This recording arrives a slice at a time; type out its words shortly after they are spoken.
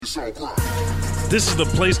This is the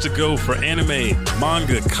place to go for anime,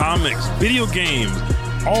 manga, comics, video games,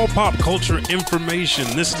 all pop culture information.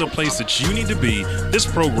 This is the place that you need to be. This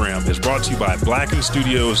program is brought to you by Blacken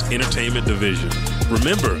Studios Entertainment Division.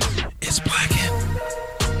 Remember, it's Blacken.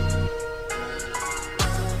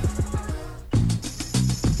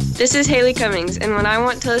 This is Haley Cummings, and when I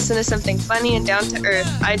want to listen to something funny and down to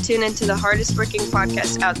earth, I tune into the hardest working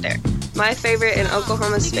podcast out there. My favorite and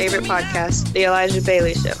Oklahoma's favorite podcast, The Elijah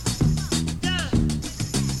Bailey Show.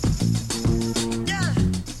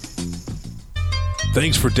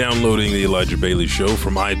 Thanks for downloading The Elijah Bailey Show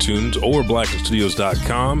from iTunes or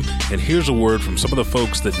blackenstudios.com. And here's a word from some of the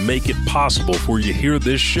folks that make it possible for you to hear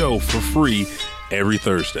this show for free every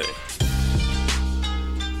Thursday.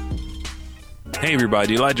 Hey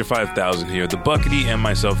everybody, Elijah 5000 here, the Buckety and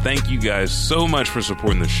myself. Thank you guys so much for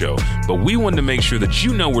supporting the show. But we wanted to make sure that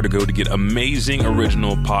you know where to go to get amazing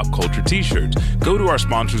original pop culture t-shirts. Go to our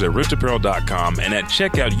sponsors at riftapparel.com and at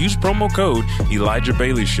checkout use promo code Elijah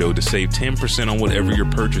Bailey Show to save 10% on whatever your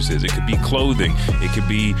purchase is. It could be clothing, it could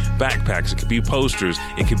be backpacks, it could be posters,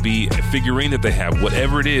 it could be a figurine that they have.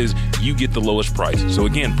 Whatever it is, you get the lowest price. So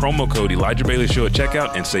again, promo code Elijah Bailey Show at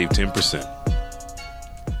checkout and save 10%.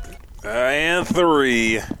 And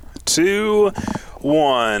 3, 2,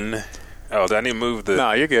 1. Oh, did I need to move the...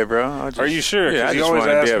 No, you're good, bro. Are you sure? Yeah, I just always want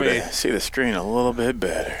to be ask able me to see the screen a little bit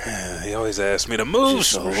better. He always asks me to move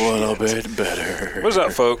just a little bit better. What's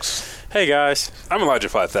up, folks? Hey, guys. I'm Elijah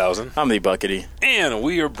 5000. I'm the Buckety. And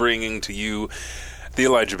we are bringing to you The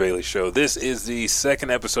Elijah Bailey Show. This is the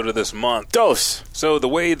second episode of this month. Dose. So the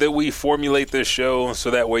way that we formulate this show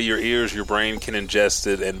so that way your ears, your brain can ingest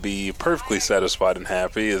it and be perfectly satisfied and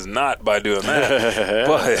happy is not by doing that.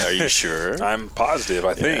 But are you sure? I'm positive,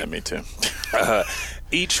 I think. Yeah, me too.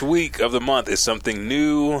 Each week of the month is something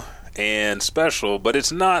new and special, but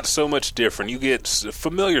it's not so much different. You get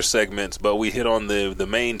familiar segments, but we hit on the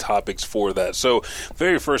main topics for that. So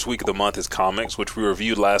very first week of the month is comics, which we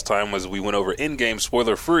reviewed last time as we went over in-game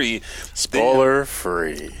spoiler-free.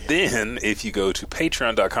 Spoiler-free. Then, if you go to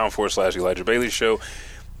patreon.com/Elijah Bailey Show,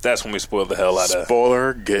 that's when we spoil the hell out of...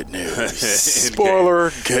 Spoiler good news.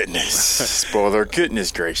 Spoiler goodness. Spoiler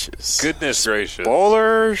goodness gracious. Goodness gracious.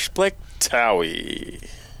 Spoiler splectawi.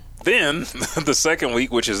 Then, the second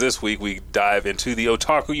week, which is this week, we dive into the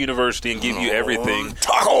Otaku University and give you everything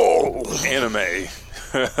anime.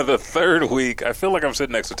 The third week, I feel like I'm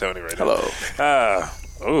sitting next to Tony right now.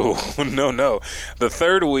 Hello. No. The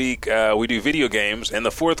third week, we do video games, and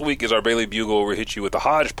the fourth week is our Bailey Bugle, where we hit you with the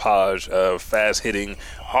hodgepodge of fast-hitting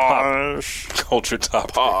pop culture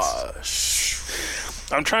topics.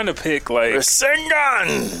 I'm trying to pick, like...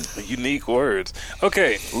 Rasengan! Unique words.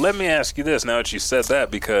 Okay, let me ask you this now that you said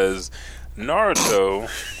that, because Naruto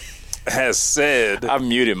has said... I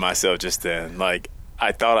muted myself just then. Like,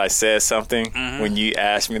 I thought I said something when you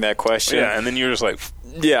asked me that question. Yeah, and then you're just like...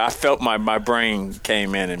 Yeah, I felt my brain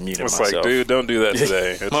came in and muted myself. It's like, dude, don't do that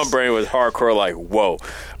today. My brain was hardcore like, whoa,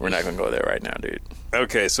 we're not going to go there right now, dude.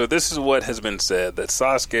 Okay, so this is what has been said, that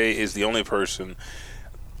Sasuke is the only person...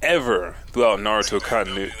 ever throughout Naruto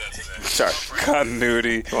continuity.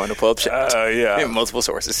 You want to pull up shit? Yeah. Multiple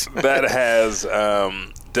sources. that has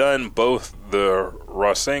done both the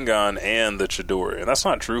Rasengan and the Chidori. And that's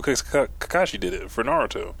not true because Kakashi did it for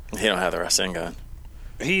Naruto. He don't have the Rasengan.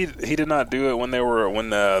 He did not do it when they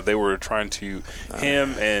were trying to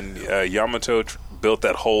him and Yamato built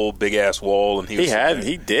that whole big ass wall and he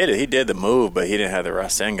did it. He did the move, but he didn't have the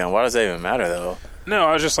Rasengan. Why does that even matter though? No,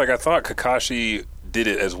 I was just like I thought Kakashi did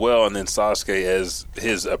it as well, and then Sasuke as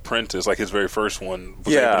his apprentice, like his very first one,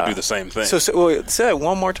 was able to do the same thing. So say that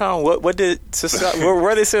one more time. What did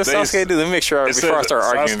where they said Sasuke do? Let me make sure before I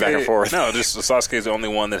start arguing back and forth. No, just Sasuke is the only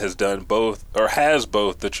one that has done both, or has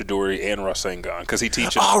both the Chidori and Rasengan, because he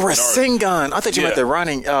teaches. Oh, Rasengan! I thought you meant the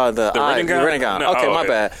running, the Rinnegan. No, okay, my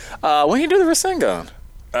bad. When he do the Rasengan?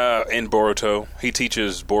 In Boruto, he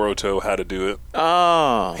teaches Boruto how to do it.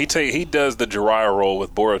 Oh, he does the Jiraiya roll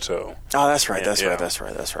with Boruto. Oh, that's right. That's right.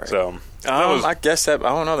 So I guess that I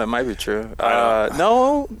don't know. That might be true.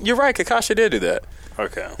 No, you're right. Kakashi did do that.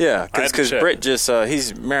 Okay. Yeah, because Britt just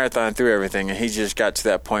he's marathon through everything, and he just got to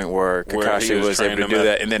that point where Kakashi was able to do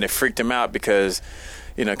that, and then it freaked him out because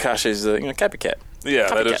Kakashi's copycat. Yeah,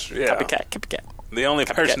 copycat, that is copycat. The only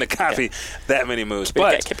person to copy that many moves,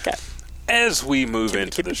 but. As we move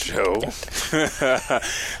into the show,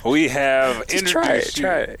 we have just introduced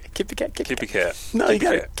try it. Kippy cat. No, you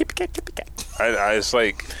got it. Kippy cat. I it's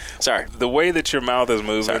like, sorry, the way that your mouth is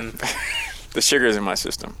moving, the sugar is in my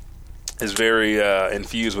system. Is very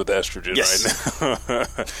infused with estrogen right now.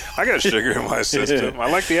 I got sugar in my system. I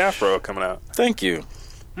like the afro coming out. Thank you.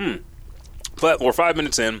 But we're 5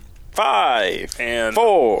 minutes in. 5 and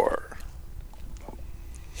 4.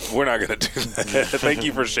 We're not going to do that. Thank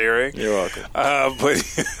you for sharing. You're welcome.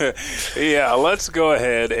 But yeah, let's go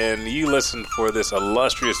ahead and you listen for this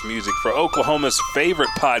illustrious music for Oklahoma's favorite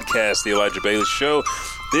podcast, The Elijah Bailey Show.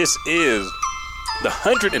 This is the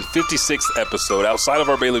 156th episode outside of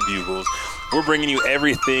our Bailey Bugles. We're bringing you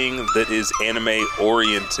everything that is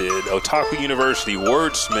anime-oriented. Otaku University,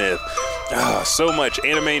 Wordsmith, so much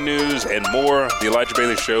anime news and more. The Elijah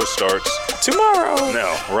Bailey Show starts tomorrow.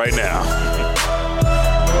 No, right now.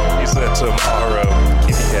 He said tomorrow.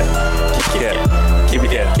 Keep it cat. Keep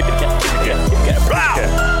it cat. Keep it cat. Keep it cat. Keep it cat. Keep it cat.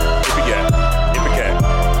 Keep it cat. Keep it cat.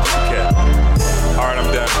 Keep it cat. All right,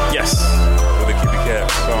 I'm done. Yes. With the Keep it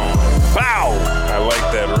cat song. Wow. I like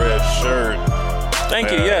that red shirt.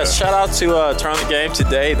 Thank you. Yes. Shout out to Turn the Game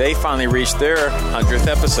today. They finally reached their 100th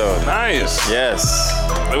episode. Nice. Yes.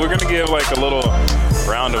 We're going to give like a little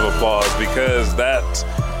round of applause because that,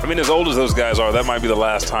 I mean, as old as those guys are, that might be the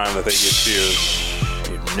last time that they get cheers.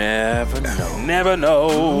 You never know. Never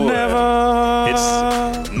know. Never.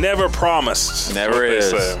 It's never promised. Never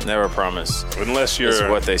is. Never promised. Unless you're That's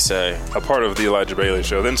what they say. A part of the Elijah Bailey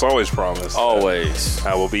Show, then it's always promised. Always.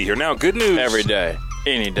 I will be here. Now, good news. Every day.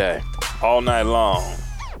 Any day. All night long.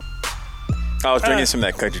 I was drinking some of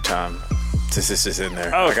that country time. Since this is in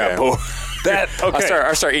there. Okay. I got bored. Okay.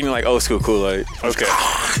 I start eating like old school Kool-Aid. Okay.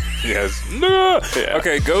 Yes. No. Yeah.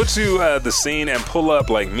 Okay, go to the scene and pull up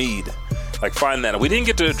like mead. Like find that. We didn't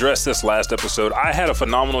get to address this last episode. I had a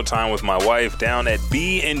phenomenal time with my wife down at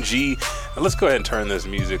B&G. Let's go ahead and turn this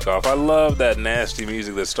music off. I love that nasty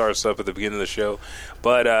music that starts up at the beginning of the show.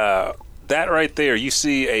 But that right there, you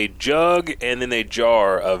see a jug and then a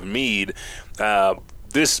jar of mead.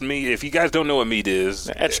 This mead, if you guys don't know what mead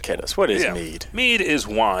is, educate us. What is mead? Mead is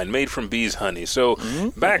wine made from bees' honey. So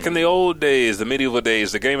back in the old days, the medieval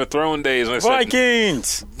days, the Game of Thrones days, when Vikings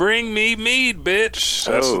said, bring me mead, bitch.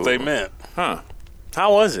 That's what they meant. Huh?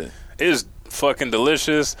 How was it? It was fucking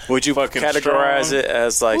delicious. Would you fucking categorize strong. it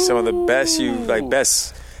as like some of the best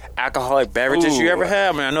best alcoholic beverages you ever had?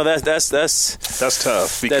 I mean, I know that's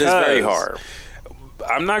tough. That is very hard.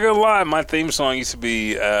 I'm not gonna lie, my theme song used to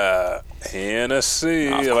be Hennessy.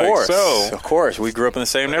 Of course, we grew up in the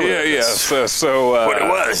same neighborhood. Yeah. So what it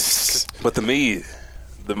was. But the mead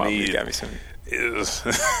got me some.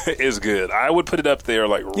 is good. I would put it up there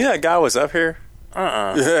like. Yeah, that guy was up here.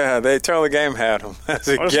 Yeah, they Turn the Game had him as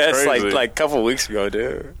a guest like a couple weeks ago,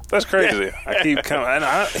 dude. That's crazy. Yeah. I keep coming,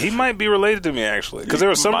 and he might be related to me actually, because there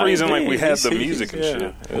was some reason like we had the music and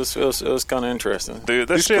shit. It was kind of interesting, dude.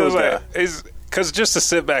 That shit was like, because just to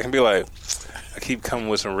sit back and be like, I keep coming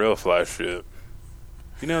with some real fly shit.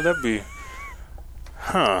 You know, that'd be,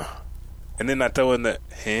 and then I throw in the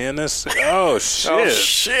Hennessy. Oh shit! Oh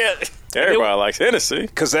shit! Everybody likes Hennessy.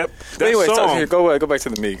 Because that anyway, song... Here, go back to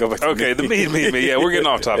the meat. The meat. Yeah, we're getting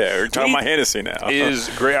off topic. Yeah, we're talking about Hennessy now. Is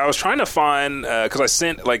great. I was trying to find... Because I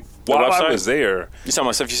sent... Like, while I was there... You talking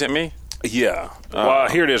about stuff you sent me? Yeah. Well,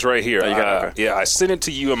 here it is right here. Oh, you got it, okay. Yeah, I sent it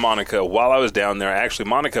to you and Monica while I was down there. Actually,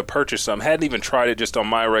 Monica purchased some. Hadn't even tried it, just on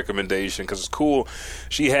my recommendation, because it's cool.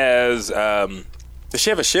 She has... Does she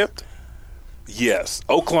have it shipped? Yes.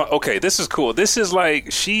 Oklahoma. Okay, this is cool. This is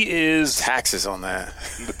like, she is... Taxes on that.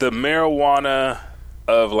 The marijuana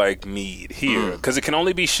of like mead here, because it can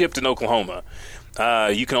only be shipped in Oklahoma.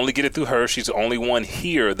 You can only get it through her. She's the only one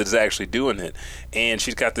here that's actually doing it. And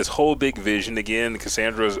she's got this whole big vision. Again,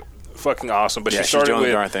 Cassandra's fucking awesome. But she started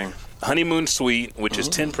with Honeymoon Sweet, which is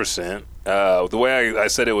 10%. The way I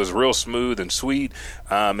said it was real smooth and sweet.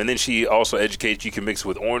 And then she also educates you can mix it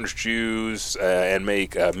with orange juice and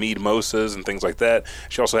make mead mosas and things like that.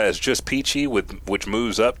 She also has Just Peachy, which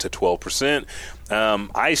moves up to 12%.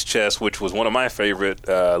 Ice Chest, which was one of my favorite.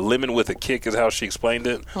 Lemon with a Kick is how she explained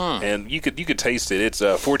it. And you could taste it. It's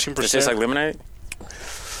 14%. It tastes like lemonade?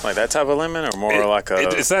 Like that type of lemon, or more like a...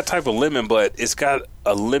 It's that type of lemon, but it's got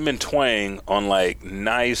a lemon twang on like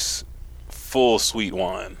nice, full sweet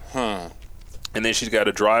wine. And then she's got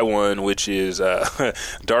a dry one, which is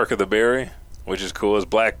Dark of the Berry, which is cool. It's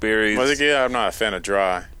blackberries. Was it good? I'm not a fan of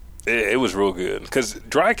dry. It was real good, because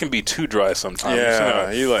dry can be too dry sometimes.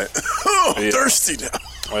 Yeah, you like, I'm thirsty now.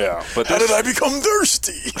 Yeah, but how did I become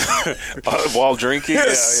thirsty? While drinking?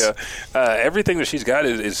 Yes. Yeah. Everything that she's got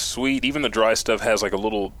is sweet. Even the dry stuff has like a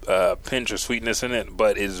little pinch of sweetness in it,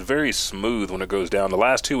 but is very smooth when it goes down. The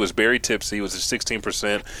last two was Berry Tipsy, was at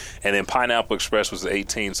 16%, and then Pineapple Express was at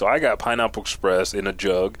 18%. So I got Pineapple Express in a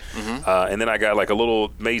jug, and then I got like a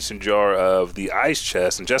little mason jar of the Ice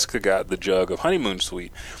Chest, and Jessica got the jug of Honeymoon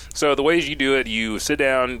Sweet. So the ways you do it, you sit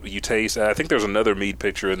down, you taste. I think there's another mead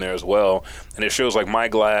picture in there as well, and it shows like my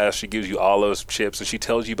glass glass. She gives you olives, chips, and she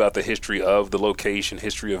tells you about the history of the location,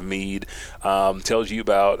 history of mead, tells you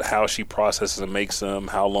about how she processes and makes them,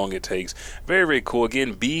 how long it takes. Very, very cool.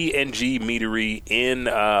 Again, B&G Meadery in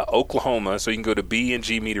Oklahoma. So you can go to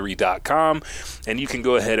bngmeadery.com, and you can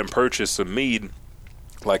go ahead and purchase some mead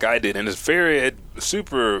like I did. And it's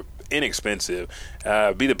super inexpensive.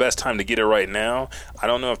 Be the best time to get it right now. I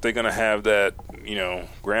don't know if they're gonna have that,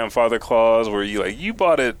 grandfather clause where you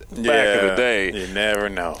bought it back in the day. You never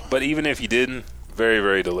know. But even if you didn't, very,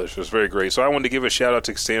 very delicious, very great. So I wanted to give a shout out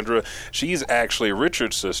to Cassandra. She's actually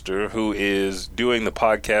Richard's sister, who is doing the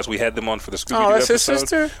podcast. We had them on for the Scooby-Doo episode. His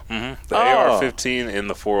sister? Mm-hmm. The AR-15 in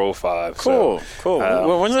the 405. Cool.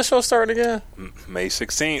 When's the show starting again? May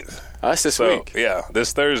 16th. That's this week. Yeah,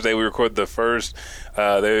 this Thursday we record the first.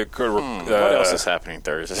 What else is happening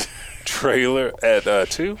Thursday? Trailer at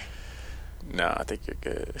 2. No, I think you're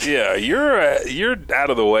good. Yeah, you're out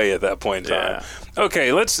of the way at that point in time. Yeah.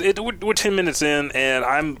 Okay, we're 10 minutes in,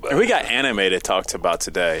 and we got anime to talk about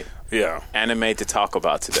today. Yeah, anime to talk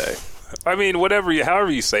about today. I mean,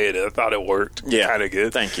 however you say it, I thought it worked. Yeah, kind of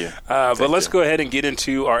good. Thank you. But let's go ahead and get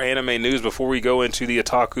into our anime news before we go into the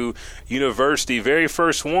Otaku University. Very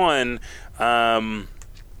first one, and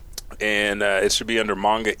it should be under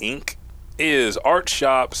Manga Inc., is art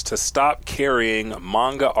shops to stop carrying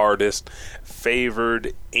manga artists'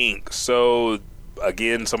 favored ink. So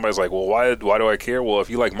again, somebody's like, well, why do I care? Well, if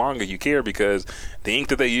you like manga, you care because the ink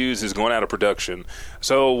that they use is going out of production.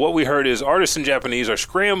 So what we heard is artists in Japanese are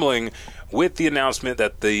scrambling with the announcement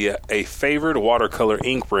that a favored watercolor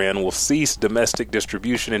ink brand will cease domestic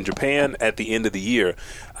distribution in Japan at the end of the year.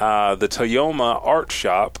 The Toyoma art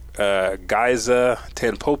shop, Gaiza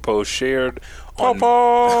Tenpopo, shared on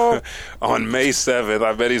May 7th,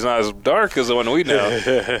 I bet he's not as dark as the one we know,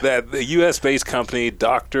 that the U.S.-based company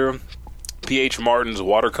Dr. P.H. Martin's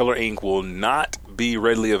watercolor ink will not be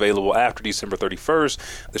readily available after December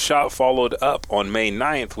 31st. The shop followed up on May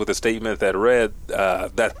 9th with a statement that read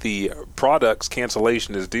that the product's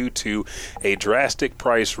cancellation is due to a drastic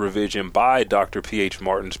price revision by Dr. P.H.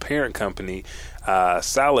 Martin's parent company,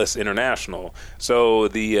 Salis International. So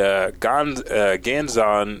the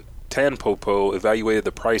Ganzan Tanpopo evaluated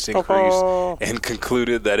the price increase and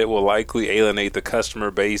concluded that it will likely alienate the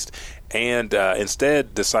customer base and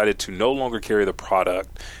instead decided to no longer carry the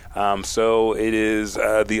product. So it is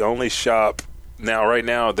the only shop. Now, right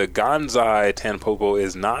now, the Ganzai Tanpopo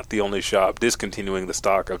is not the only shop discontinuing the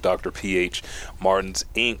stock of Dr. P.H. Martin's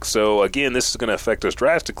ink. So, again, this is going to affect us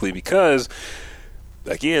drastically because,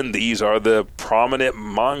 again, these are the prominent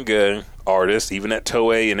manga artists, even at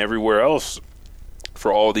Toei and everywhere else,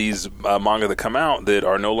 for all these manga that come out that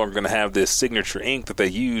are no longer going to have this signature ink that they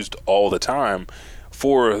used all the time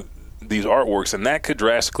for these artworks, and that could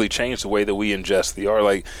drastically change the way that we ingest the art.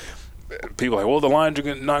 Like, people are like, well, the lines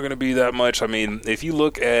are not going to be that much. I mean, if you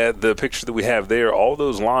look at the picture that we have there, all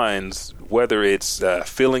those lines, whether it's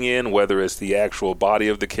filling in, whether it's the actual body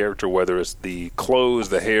of the character, whether it's the clothes,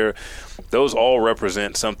 the hair, those all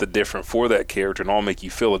represent something different for that character and all make you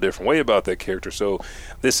feel a different way about that character. So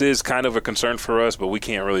this is kind of a concern for us, but we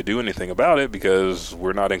can't really do anything about it because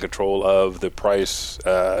we're not in control of the price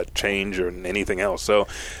change or anything else. So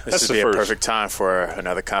this would be a perfect time for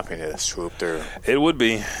another company to swoop through. It would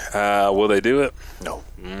be. Will they do it? No.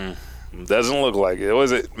 Doesn't look like it.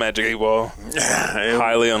 Was it Magic 8 Ball?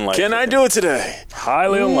 Highly unlikely. Can I do it today?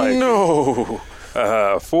 Highly unlikely. No.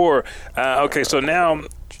 Okay, so now,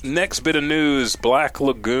 next bit of news, Black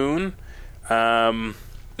Lagoon.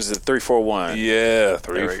 Is it 341? Yeah,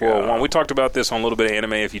 341. We talked about this on a little bit of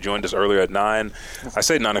anime if you joined us earlier at 9. I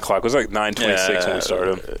say 9 o'clock. It was like 9:26 when we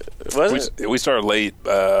started. Was it? We started late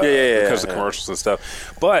because of commercials and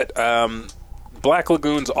stuff. But Black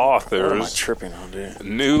Lagoon's authors. What am I tripping on, dude?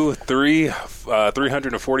 New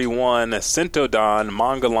 341 Sentodan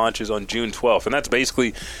manga launches on June 12th. And that's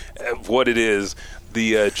basically what it is.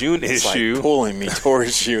 The June issue. Like pulling me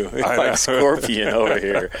towards you. Like Scorpion over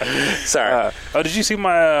here. Sorry. Did you see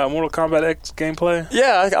my Mortal Kombat X gameplay?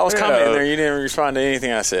 Yeah, I was commenting there. You didn't respond to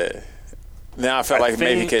anything I said. Then I felt like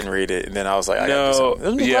maybe you couldn't read it. And then I was like, I got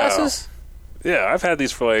those new glasses? Yeah, I've had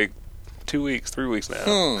these for like 2 weeks, 3 weeks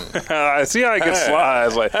now. I see how I get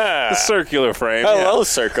slides like the circular frame. Hello,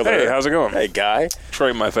 circular. Hey, how's it going? Hey, guy.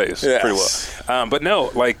 Trade my face pretty well. But no,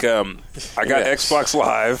 like I got Xbox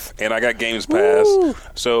Live and I got Games Pass. Woo.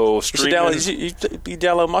 So streaming. You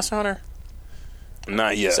download Monster Hunter?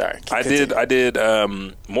 Not yet. Sorry. I did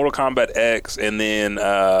Mortal Kombat X and then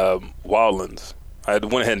Wildlands. I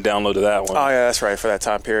went ahead and downloaded that one. Oh, yeah, that's right, for that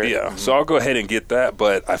time period. Yeah, so I'll go ahead and get that,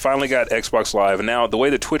 but I finally got Xbox Live, and now the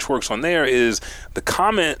way that Twitch works on there is the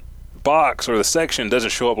comment box or the section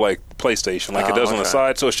doesn't show up like PlayStation, like it does on the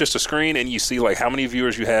side. So it's just a screen, and you see like how many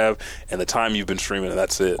viewers you have and the time you've been streaming, and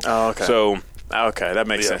that's it. Oh, okay. So that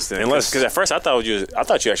makes sense then. Unless because at first I thought you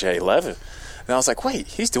actually had 11, and I was like, wait,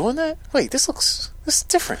 he's doing that? Wait, this is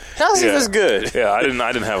different. How is this good? Yeah, I didn't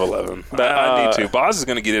have 11, but I need to. Boz is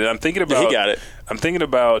going to get it. I'm thinking about. He got it. I'm thinking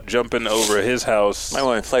about jumping over at his house. Might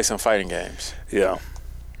want to play some fighting games. Yeah.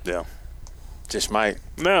 Just might.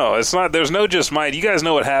 No, it's not. There's no just might. You guys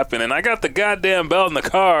know what happened, and I got the goddamn belt in the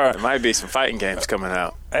car. There might be some fighting games coming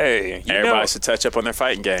out. Hey, everybody should touch up on their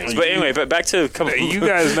fighting games. But anyway, back to you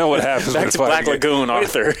guys know what happens. Back to Black Lagoon,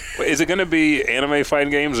 Arthur. Is it going to be anime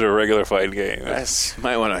fighting games or regular fighting games?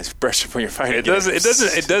 Might want to brush up on your fighting games.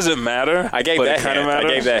 It doesn't matter. I gave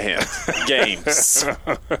that hint. Games.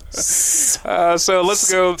 So let's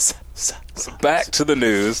go back to the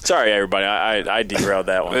news. Sorry, everybody. I derailed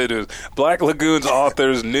that one. It is. Black Lagoon's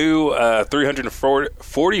author's new 341st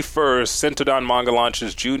Sentodon manga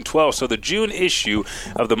launches June 12th. So the June issue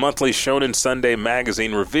of the monthly Shonen Sunday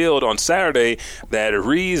magazine revealed on Saturday that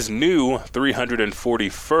Ri's new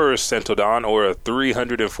 341st Sentodon, or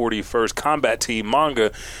 341st Combat Team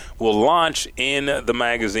manga, will launch in the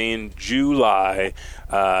magazine July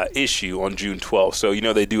issue on June 12th. So,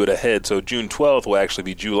 they do it ahead. So June 12th will actually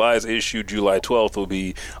be July's issue. July 12th will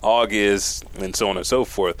be August, and so on and so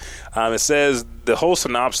forth. It says the whole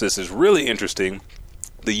synopsis is really interesting.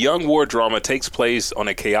 The young war drama takes place on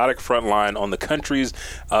a chaotic front line on the countries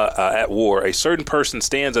at war. A certain person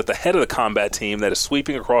stands at the head of the combat team that is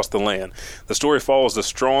sweeping across the land. The story follows the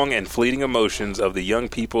strong and fleeting emotions of the young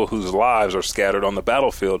people whose lives are scattered on the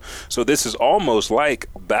battlefield. So this is almost like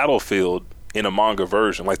Battlefield in a manga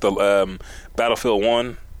version, like the Battlefield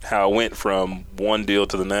 1, how it went from one deal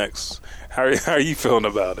to the next. How are you feeling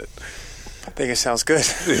about it? I think it sounds good.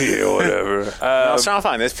 Yeah, whatever. I was trying to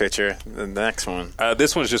find this picture. The next one.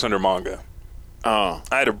 This one's just under manga. Oh.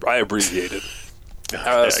 I abbreviated.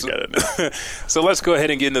 I got it now. So let's go ahead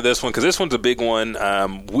and get into this one, because this one's a big one.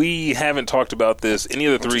 We haven't talked about this any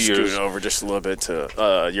of the 3 years. Over just a little bit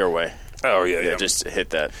to your way. Oh, yeah. Just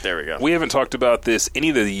hit that. There we go. We haven't talked about this any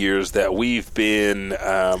of the years that we've been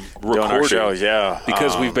recording. Doing our shows, yeah.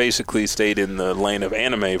 Because we've basically stayed in the lane of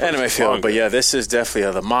anime field. But, this is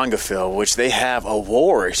definitely the manga field, which they have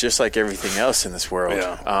awards, just like everything else in this world.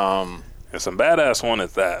 Yeah. There's some badass one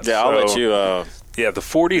at that. Yeah, I'll let you... the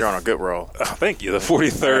 40th... You're on a good roll. Thank you. The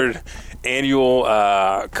 43rd annual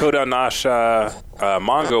Kodansha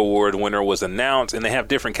manga award winner was announced, and they have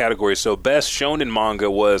different categories. So best shonen manga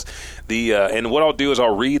was the and what I'll do is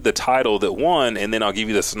I'll read the title that won, and then I'll give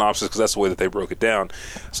you the synopsis, because that's the way that they broke it down.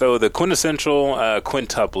 So the quintessential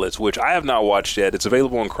quintuplets, which I have not watched yet. It's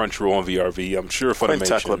available on Crunchyroll and VRV. I'm sure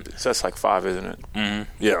Funimation. Quintuplet, so that's like 5, isn't it?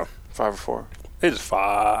 Mm-hmm. Yeah. 5 or 4? It's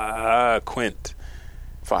 5. Quint.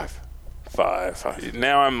 5.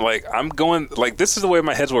 Now I'm going, this is the way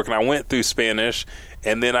my head's working. I went through Spanish,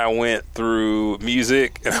 and then I went through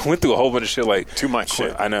music, and I went through a whole bunch of shit. Too much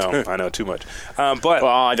shit. I know, too much. But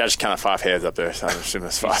I just counted 5 heads up there, so I'm assuming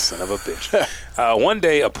it's 5. Son of a bitch. One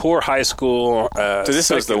day, a poor high school... so this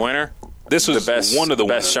was the winner? This was the best, one of the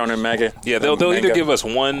best shonen manga. Yeah, they'll either give us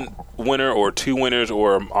one winner or 2 winners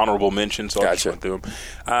or honorable mentions. So I'll just run through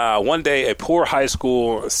them. One day, a poor high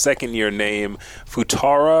school second-year named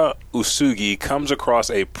Futara Usugi comes across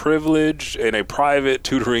a privilege in a private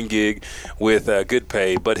tutoring gig with good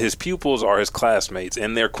pay, but his pupils are his classmates,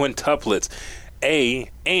 and they're quintuplets.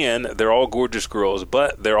 And they're all gorgeous girls,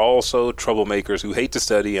 but they're also troublemakers who hate to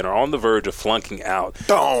study and are on the verge of flunking out.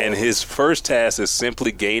 And his first task is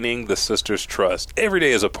simply gaining the sisters' trust. Every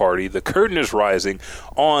day is a party. The curtain is rising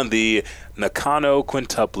on the Nakano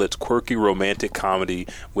Quintuplets quirky romantic comedy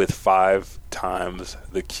with 5 times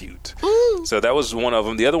the cute. So that was one of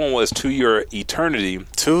them. The other one was To Your Eternity.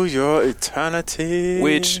 To Your Eternity.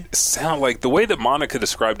 Which sound like the way that Monica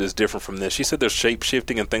described it is different from this. She said there's shape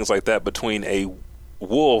shifting and things like that between a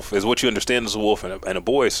wolf, is what you understand as a wolf, and a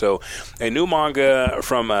boy. So a new manga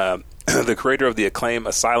from the creator of the acclaim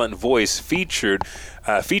A Silent Voice featuring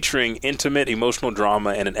intimate emotional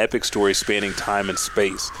drama and an epic story spanning time and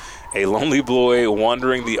space. A lonely boy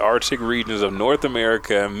wandering the Arctic regions of North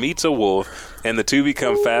America meets a wolf, and the two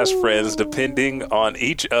become fast friends, depending on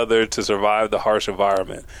each other to survive the harsh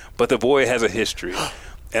environment. But the boy has a history,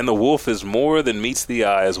 and the wolf is more than meets the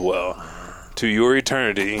eye as well. To Your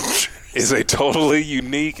Eternity is a totally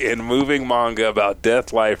unique and moving manga about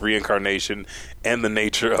death, life, reincarnation, and the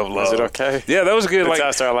nature of love. Is it okay? Yeah, that was good. Like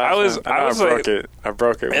I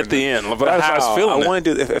broke it at the end, but I was feeling it. I want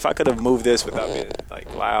to do. If I could have moved this without being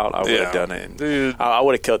like loud, I would have done it. Dude, I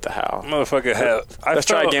would have killed the Howl. Motherfucker had. Let's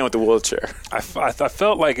try again with the wheelchair. I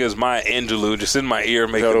felt like it was my Angelou just in my ear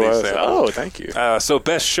making these sounds. Oh, thank you. So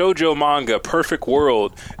best shoujo manga, Perfect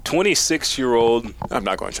World. 26-year-old I'm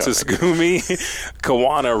not going to Tsugumi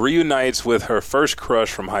Kawana reunites with her first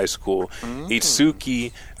crush from high school,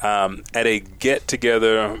 Itsuki, at a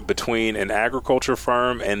get-together between an agriculture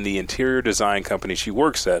firm and the interior design company she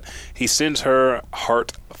works at. He sends her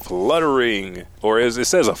heart fluttering, or as it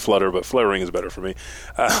says a flutter, but fluttering is better for me,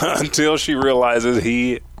 until she realizes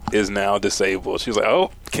he is now disabled. She's like,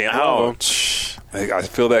 oh, can't love him. I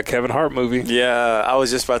feel that Kevin Hart movie. Yeah, I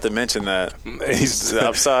was just about to mention that. He's the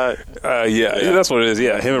upside. Yeah, that's what it is.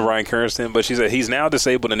 Yeah, him and Bryan Cranston. But she said he's now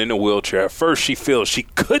disabled and in a wheelchair. At first, she feels she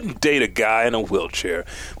couldn't date a guy in a wheelchair,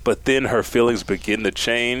 but then her feelings begin to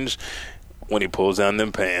change when he pulls down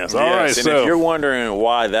them pants. All right, and if you're wondering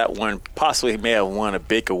why that one possibly may have won a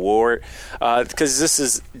big award, because this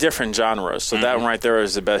is different genres. So that one right there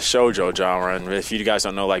is the best shoujo genre. And if you guys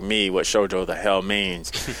don't know, like me, what shoujo the hell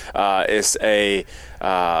means,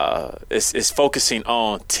 it's focusing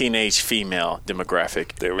on teenage female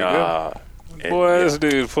demographic. There we go. Boy, this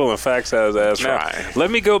dude pulling facts out of his ass. Now,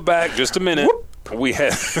 let me go back just a minute. We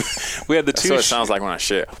had the two. That's what it sounds like when I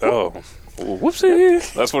shit. Oh.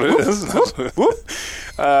 Whoopsie. That's what it is.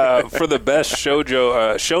 For the best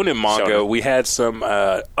shonen manga, we had some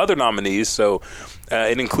other nominees. So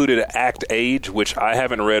it included Act Age, which I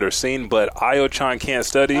haven't read or seen, but Ayo-chan Can't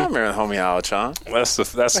Study. I remember homie Ayo-chan.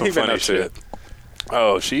 That's some funny shit.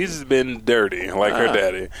 Oh, she's been dirty, like her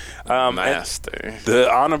daddy. Nasty. The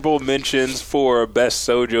honorable mentions for Best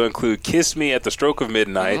Shoujo include Kiss Me at the Stroke of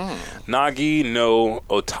Midnight, Nagi no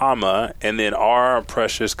Otama, and then Our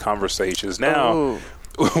Precious Conversations. Now,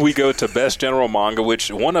 we go to Best General Manga, which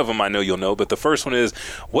one of them I know you'll know, but the first one is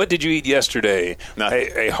What Did You Eat Yesterday?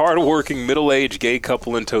 A hard-working, middle-aged gay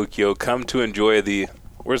couple in Tokyo come to enjoy the...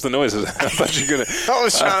 Where's the noises? I thought you were going to... I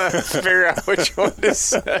was trying to figure out which one to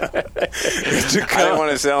say. I didn't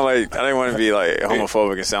want to sound like... I didn't want to be like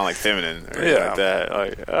homophobic and sound like feminine or like that.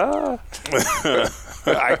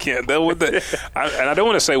 I can't. And I don't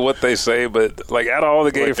want to say what they say, but like out of all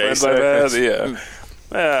the gay friends I've had,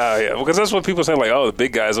 yeah, because that's what people say. Like, oh, the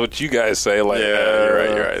big guys, what you guys say. Like,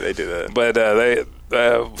 you're right. They do that.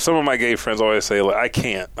 But some of my gay friends always say, like, I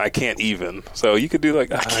can't even. So you could do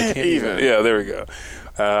like, I can't even. Yeah, there we go.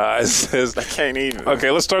 It says, I can't even.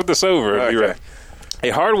 Okay, let's start this over. Okay. You're right. A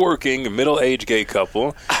hardworking, middle-aged gay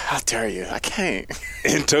couple. How dare you? I can't.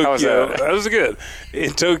 In Tokyo. That was good.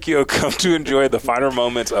 In Tokyo, come to enjoy the finer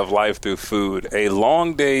moments of life through food. After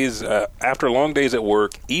long days at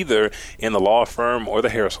work, either in the law firm or the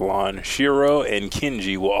hair salon, Shiro and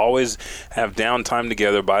Kenji will always have downtime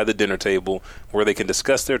together by the dinner table where they can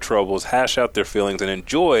discuss their troubles, hash out their feelings, and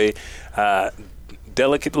enjoy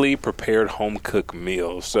delicately prepared home-cooked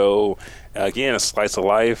meals. So, again, a slice of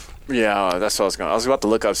life. Yeah, that's what I was about to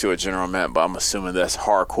look up see what General meant, but I'm assuming that's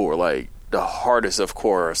hardcore, like the hardest of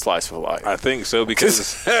core slice of life. I think so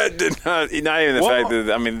because not even the fact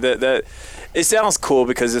that that it sounds cool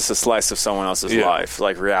because it's a slice of someone else's life,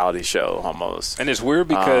 like reality show almost. And it's weird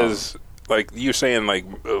because. Like you're saying, like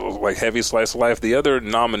heavy slice of life. The other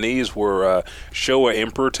nominees were Showa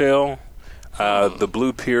Emperor Tale, The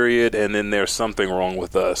Blue Period, and then There's Something Wrong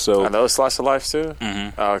with Us. So are those slice of life too?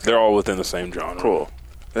 Mm-hmm. Okay. They're all within the same genre. Cool.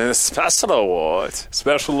 Then a special award.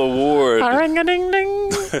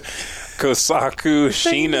 Ring-a-ding-ding. Kosaku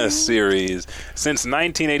Shina series since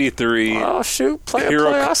 1983. Oh shoot, player,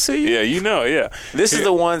 I see you. Yeah, you know, yeah. This is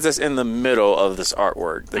the ones that's in the middle of this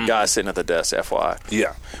artwork. The guy sitting at the desk, FYI.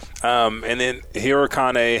 Yeah. And then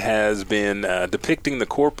Hirokane has been depicting the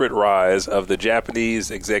corporate rise of the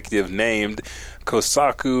Japanese executive named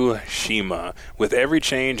Kosaku Shima. With every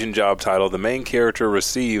change in job title, the main character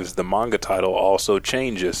receives the manga title also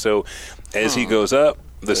changes. So as he goes up,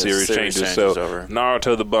 the series changes. So over.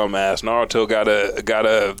 Naruto the bum ass. Naruto got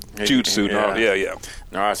a jutsu. Yeah.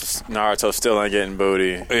 Naruto still ain't getting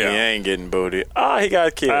booty. Yeah. He ain't getting booty. He got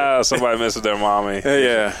a kid. Somebody misses their mommy.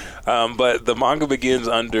 Yeah. But the manga begins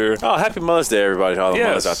under. Oh, happy Mother's Day, everybody! All the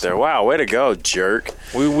mothers out there. Wow, way to go, jerk.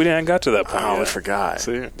 We didn't got to that point. Oh, we forgot.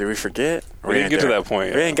 See? Did we forget? We didn't get to that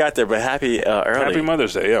point. We ain't got there, but happy early. Happy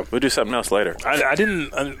Mother's Day. Yeah, we'll do something else later. I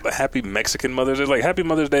didn't. Happy Mexican Mother's Day. Like Happy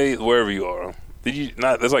Mother's Day wherever you are. Did you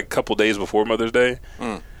not? There's like a couple days before Mother's Day.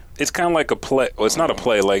 It's kind of like a play. Well, it's not a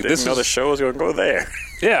play. Like this the show is going to go there.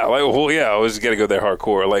 Yeah. Like I always got to go there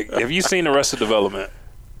hardcore. Like, have you seen Arrested Development?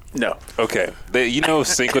 No. Okay.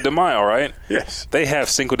 Cinco de Mayo, right? Yes. They have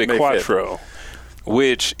Cinco de May 5th. Cuatro,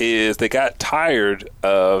 which is they got tired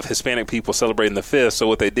of Hispanic people celebrating the 5th, so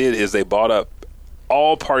what they did is they bought up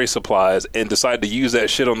all party supplies and decided to use that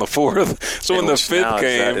shit on the 4th. So when the 5th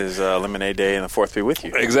came, that is Lemonade Day and the 4th be with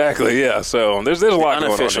you. Exactly. Yeah. So there's a lot going on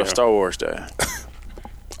Unofficial here. Star Wars Day.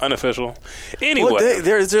 Unofficial. Anyway,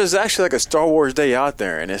 there's actually like a Star Wars Day out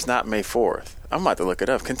there, and it's not May 4th. I'm about to look it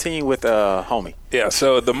up. Continue with homie. Yeah.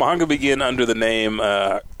 So the manga began under the name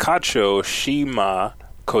Kacho Shima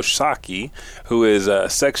Kosaki, who is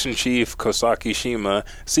Section Chief Kosaki Shima.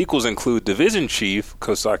 Sequels include Division Chief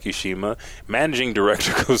Kosaki Shima, Managing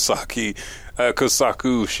Director Kosaku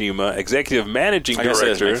Shima, Executive Managing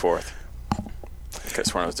Director. It's May 4th. Could have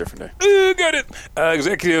sworn it was a different day. Got it.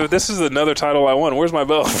 Executive. This is another title I won. Where's my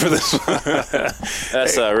belt for this one?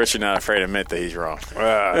 That's Richard not afraid to admit that he's wrong.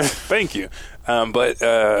 Thank you. But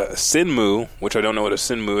Senmu, which I don't know what a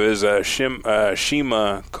Senmu is,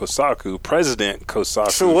 Shima Kosaku, President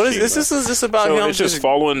Kosaku. So what is Shima. this? Is this about him it's just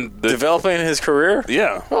following developing his career?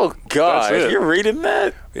 Yeah. Oh God, you're reading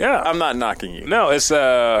that? Yeah. I'm not knocking you. No, it's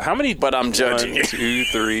how many? But I'm judging you. 2,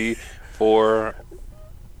 3, 4,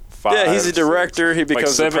 5. Yeah, he's a director. He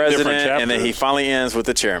becomes the president, and then he chapters. finally ends with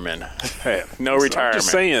the chairman. Hey, No retirement. I'm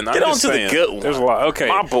just saying. Get on to the good one. There's a lot. Okay,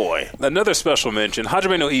 My boy. Another special mention,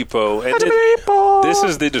 Hajime no Ippo. And this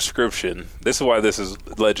is the description. This is why this is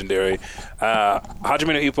legendary.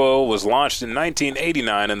 Hajime no Ippo was launched in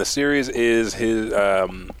 1989, and the series is his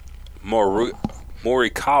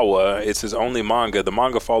Morikawa. It's his only manga. The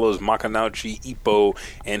manga follows Makanauchi Ippo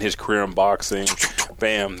and his career in boxing.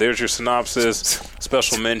 Bam. There's your synopsis.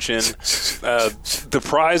 Special mention. The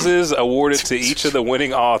prizes awarded to each of the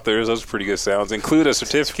winning authors, those are pretty good sounds, include a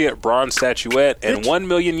certificate, bronze statuette, and 1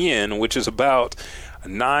 million yen, which is about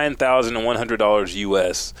 $9,100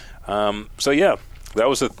 US. So, yeah, that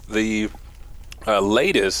was the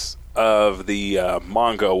latest of the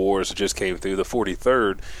manga awards that just came through, the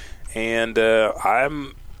 43rd. And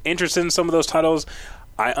I'm interested in some of those titles.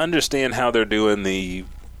 I understand how they're doing the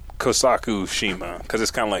Kosaku Shima, because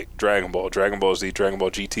it's kind of like Dragon Ball Z, Dragon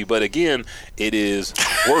Ball GT. But again, it is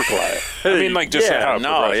work life. I mean, like just how it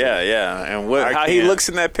progresses. And how he looks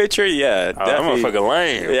in that picture, I'm motherfucking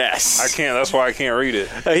lame. Yes, I can't. That's why I can't read it.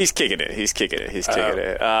 He's kicking it.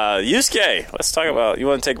 Yusuke. Let's talk about. You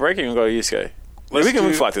want to take a break, or you want to go to Yusuke? We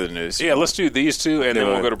can fly through the news. Yeah, let's do these two, and then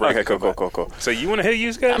we'll go to break. Okay, cool. So you want to hit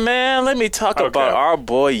Yusuke? Man, let me talk about our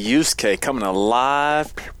boy Yusuke coming to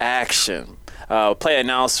live action. Play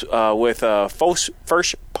announced with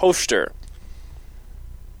first poster.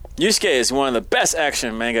 Yusuke is one of the best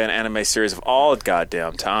action manga and anime series of all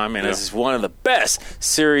goddamn time, and this is one of the best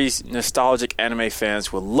series nostalgic anime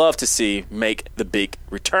fans would love to see make the big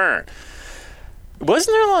return.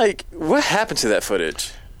 Wasn't there what happened to that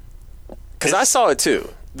footage? Because I saw it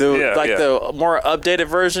too. The more updated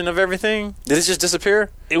version of everything. Did it just disappear?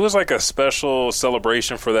 It was like a special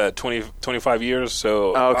celebration for that 25 years.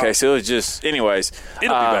 So so it was just. Anyways,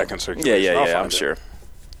 it'll be back in circulation. Yeah. I'm sure.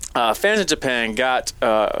 Fans of Japan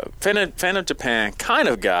kind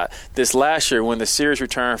of got this last year when the series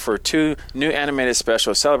returned for 2 new animated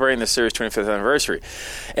specials celebrating the series' 25th anniversary,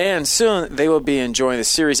 and soon they will be enjoying the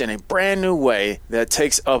series in a brand new way that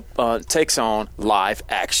takes on live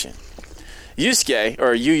action. Yusuke,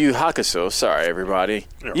 or Yu Yu Hakusho, sorry everybody.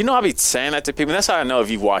 Yeah. You know I be saying that to people. That's how I know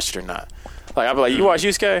if you watched it or not. I'll be like, you watch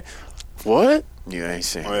Yusuke? What? You ain't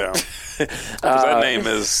seen it. Yeah. That name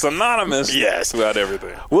is synonymous throughout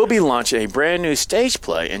everything. We'll be launching a brand new stage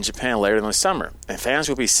play in Japan later in the summer, and fans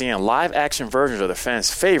will be seeing live action versions of their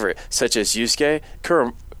fans' favorite, such as Yusuke,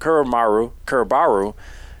 Kurabaru,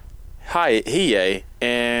 Hiei,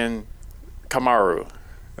 and Kamaru.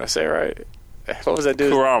 Did I say it right? What was that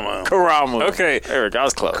dude? Kurama. Okay. There we go. I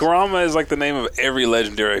was close. Kurama is like the name of every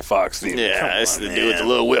legendary Fox theme. Yeah, it's the dude with the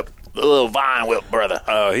little whip. The little vine whip, brother.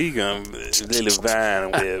 Oh, he gonna little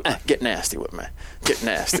vine whip. Get nasty with me. Get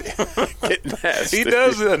nasty. Get nasty. He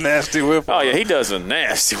does a nasty whip. Oh, yeah, he does a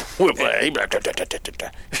nasty whip.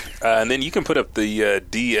 And then you can put up the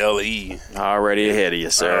DLE. Already ahead of you,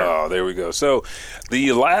 sir. Oh, there we go. So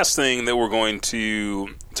the last thing that we're going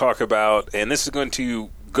to talk about, and this is going to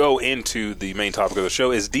go into the main topic of the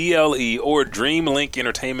show, is DLE, or Dream Link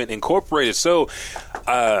Entertainment Incorporated. So,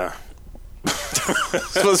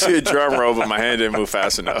 supposed to be a drum roll, but my hand didn't move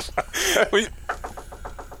fast enough. This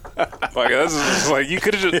is like you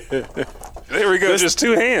could have just. There we go, just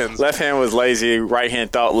 2 hands. Left hand was lazy. Right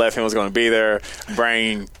hand thought left hand was going to be there.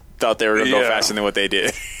 Brain thought they were going to go faster than what they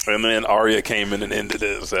did. And then Arya came in and ended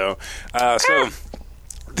it. So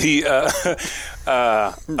The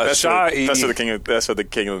Asahi. That's what the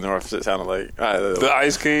king of the north sounded like. The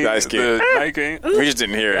Ice King. The Ice King. The Night King. We just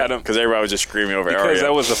didn't hear it because everybody was just screaming over Arya. Because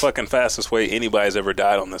that was the fucking fastest way anybody's ever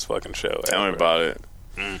died on this fucking show. Tell me about it.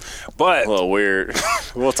 But a little weird.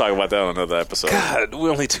 We'll talk about that on another episode. God,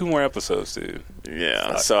 we're only 2 more episodes, dude.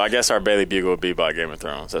 Yeah. So I guess our Bailey Bugle will be by Game of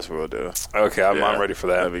Thrones. That's what we'll do. Okay, I'm ready for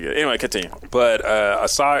that. That'd be good. Anyway, continue. But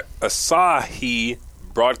Asahi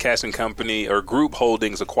Broadcasting Company or Group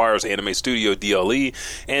Holdings acquires anime studio DLE,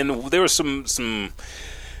 and there was some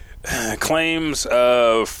claims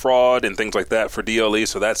of fraud and things like that for DLE,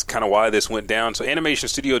 so that's kind of why this went down. So Animation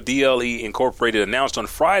Studio DLE Incorporated announced on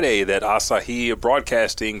Friday that Asahi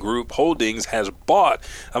Broadcasting Group Holdings has bought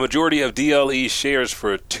a majority of DLE shares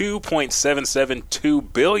for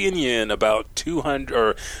 2.772 billion yen, about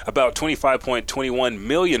 $25.21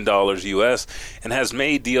 million US, and has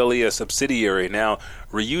made DLE a subsidiary. Now,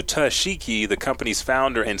 Ryuta Shiki, the company's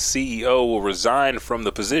founder and CEO, will resign from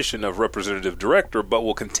the position of representative director, but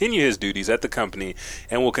will continue his duties at the company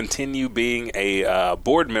and will continue being a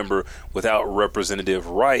board member without representative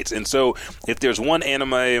rights. And so, if there's one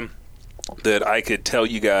anime that I could tell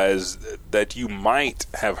you guys that you might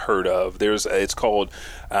have heard of, it's called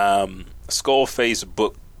Skullface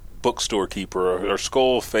Bookstore Keeper or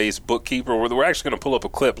Skullface Bookkeeper. We're actually going to pull up a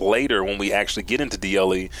clip later when we actually get into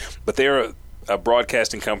DLE, but they're a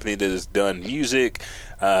broadcasting company that has done music,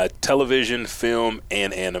 television, film,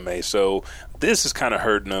 and anime. So this is kind of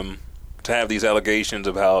hurting them to have these allegations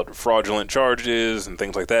about fraudulent charges and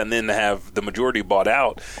things like that, and then to have the majority bought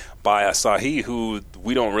out by Asahi, who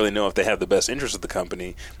we don't really know if they have the best interest of the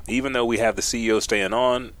company. Even though we have the CEO staying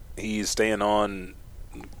on, he's staying on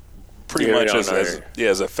pretty much as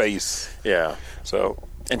a face. Yeah. So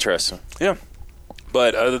interesting. Yeah.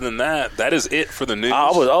 But other than that, that is it for the news.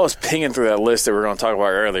 I was pinging through that list that we were going to talk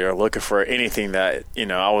about earlier, looking for anything that,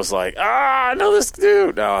 I was like, I know this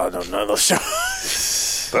dude. No, I don't know those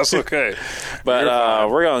shows. That's okay. But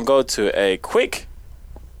we're going to go to a quick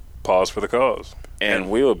pause for the cause. And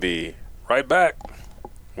we will be right back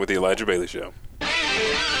with the Elijah Bailey Show.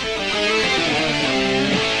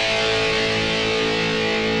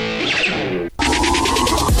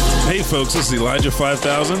 Hey folks, this is Elijah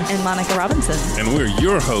 5000 and Monica Robinson, and we're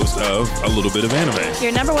your host of A Little Bit of Anime,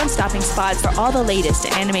 your #1 stopping spot for all the latest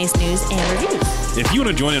anime's news and reviews. If you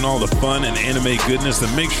want to join in all the fun and anime goodness,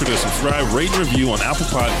 then make sure to subscribe, rate, and review on Apple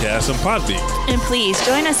Podcasts and Podbean. And please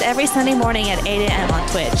join us every Sunday morning at 8 a.m. on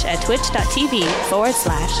Twitch at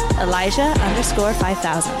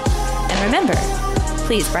twitch.tv/Elijah_5000. And remember,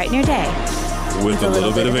 please brighten your day with a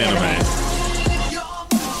little bit of anime.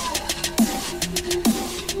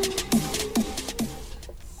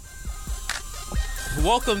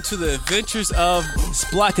 Welcome to the adventures of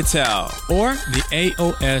Splakatal, or the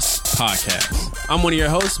AOS podcast. I'm one of your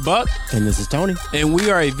hosts, Buck. And this is Tony. And we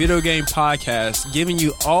are a video game podcast giving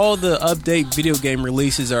you all the update video game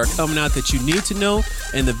releases that are coming out that you need to know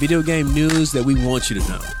and the video game news that we want you to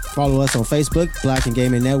know. Follow us on Facebook, Black and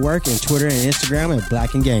Gaming Network, and Twitter and Instagram at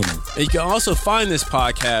Black and Gaming. And you can also find this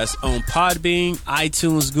podcast on Podbean,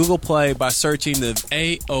 iTunes, Google Play by searching the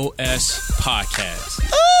AOS podcast.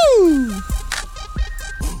 Ooh!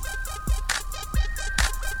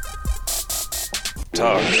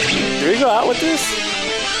 Talk. Do we go out with this?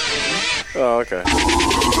 Oh, okay.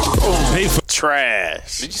 Oh, hey,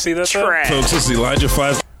 trash. Did you see that? Trash. Folks, this is Elijah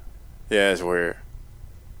 5. Yeah, it's weird.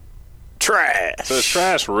 Trash. So is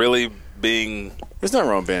trash really being... There's nothing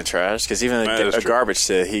wrong with being trash, because even a garbage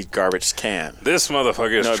said he garbage can. This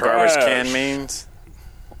motherfucker is trash. You know trash. what garbage can means?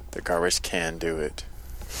 The garbage can do it.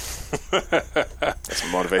 That's a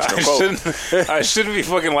motivational quote. I shouldn't be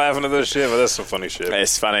fucking laughing at this shit, but that's some funny shit.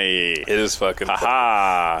 It's funny. It is fucking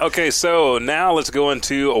funny. Okay, so now let's go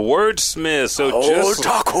into a wordsmith. So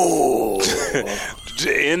Otaku.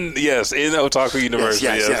 in Otaku University.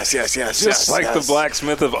 Yes. Just like the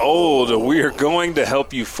blacksmith of old, we are going to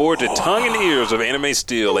help you forge a tongue and ears of anime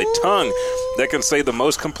steel. A tongue that can say the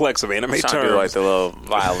most complex of anime terms. Like the little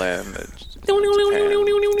violin.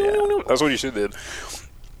 That's what you should did.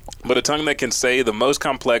 But a tongue that can say the most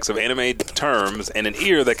complex of anime terms, and an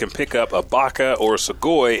ear that can pick up a baka or a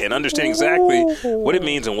sugoi and understand exactly what it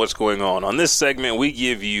means and what's going on. On this segment, we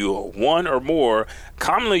give you one or more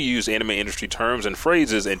commonly used anime industry terms and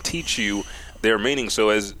phrases and teach you their meaning. So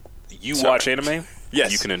as you watch anime,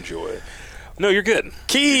 yes, you can enjoy it. No, you're good.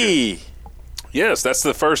 Key. Yes, that's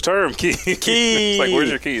the first term. Key. Key. It's like,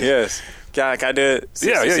 where's your keys? Yes. Can I do it?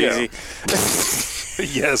 Yeah.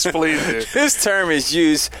 Yes, please do. This term is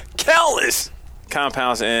used countless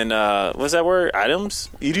compounds and what's that word?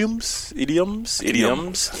 Idioms.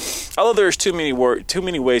 Although there's too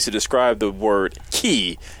many ways to describe the word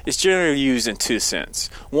ki, it's generally used in two senses.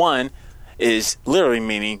 One is literally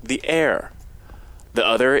meaning the air. The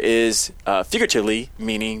other is figuratively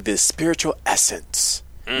meaning the spiritual essence.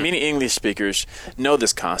 Many English speakers know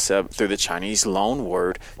this concept through the Chinese loan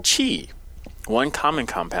word qi. One common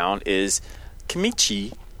compound is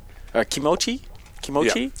kimochi. Yeah, kimochi.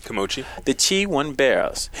 The chi one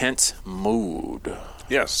bears, hence mood.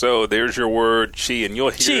 Yeah, so there's your word chi, and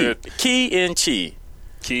you'll hear it. Ki and chi.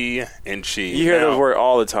 Ki and chi. You hear the word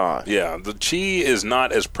all the time. Yeah, the chi is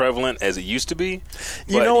not as prevalent as it used to be.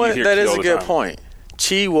 You know what? That is a good point.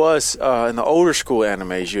 Chi was in the older school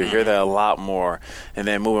animes. You hear that a lot more, and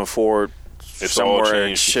then moving forward, it's all somewhere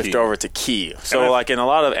changed shift to over to ki. So, like in a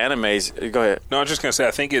lot of animes, go ahead. No, I was just gonna say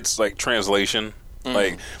I think it's like translation,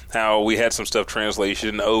 like how we had some stuff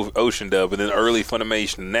translation, Ocean Dub, and then early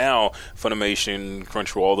Funimation. Now Funimation,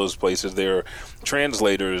 Crunchyroll, all those places, they're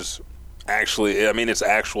translators. Actually, I mean, it's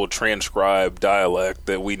actual transcribed dialect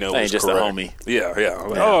that we know is just correct. A homie. Yeah.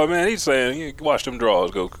 Like, oh, man, he's saying, you watch them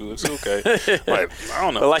draws, Goku. It's okay. Like, I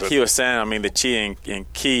don't know. But like he was saying, I mean, the chi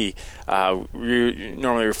and ki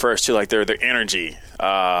normally refers to, like, their energy.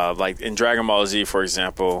 Like in Dragon Ball Z, for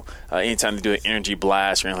example, anytime they do an energy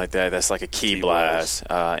blast or anything like that, that's like a ki blast.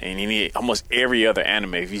 And almost every other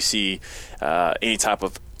anime, if you see any type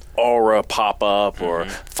of aura pop up or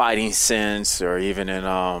fighting sense, or even in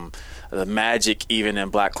the magic, even in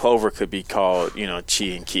Black Clover, could be called, chi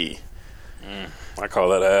and ki. I call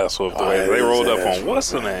that ass whoop the way they rolled up on what's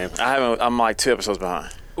the name? I'm like 2 episodes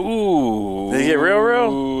behind. Ooh. Did it get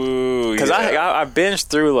real? Because yeah. I binged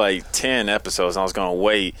through like 10 episodes and I was going to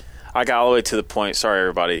wait. I got all the way to the point. Sorry,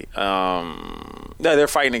 everybody. They're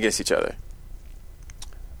fighting against each other.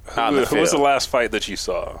 Who was the last fight that you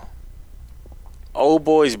saw? Old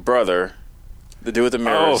boy's brother, the dude with the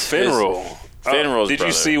mirrors. Oh, Finral. Finral's did brother.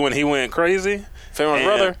 You see when he went crazy? Finral's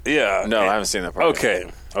brother? Yeah. No, I haven't seen that part.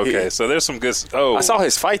 Okay. So there's some good. Oh, I saw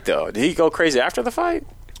his fight though. Did he go crazy after the fight?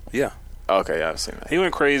 Yeah. Okay, yeah, I've seen that. He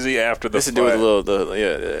went crazy after the fight. This to do with the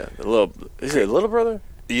little. Is it little brother?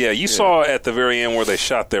 Yeah, you saw at the very end where they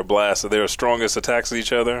shot their blast, so their strongest attacks at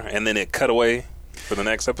each other, and then it cut away for the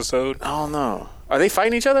next episode. Oh no, are they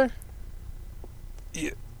fighting each other?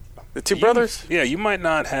 Yeah. The two brothers? Yeah, you might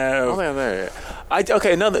not have. Oh, they're there.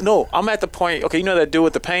 No, I'm at the point. Okay, you know that dude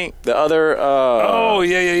with the paint, the other.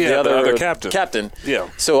 The other captain. Yeah.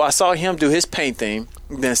 So I saw him do his paint thing.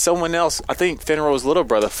 Then someone else, I think Finral's little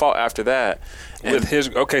brother, fought after that. With his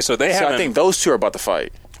so they have. So I think those two are about to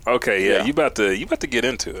fight. Okay, yeah. You about to get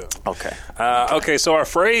into it. Okay. Okay, so our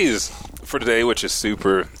phrase for today, which is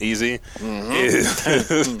super easy, is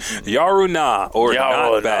Yaruna or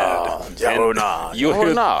not bad. Yaruna. You'll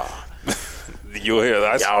hear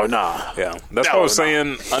that. Yaruna. Yeah, that's what I was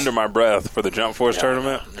saying under my breath for the Jump Force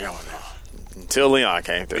tournament. Until Leon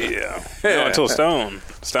came through. Yeah. No, until Stone.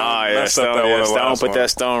 Stone put that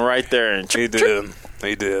stone right there. And he did.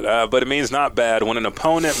 But it means not bad when an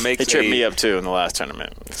opponent makes He tripped me up, too, in the last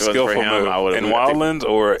tournament. Skillful move. In Wildlands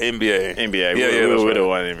or NBA? NBA. Yeah, we would have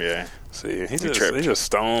won NBA. See, he's a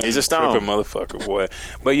stone. He's a stone. Tripping motherfucker, boy.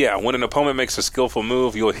 But yeah, when an opponent makes a skillful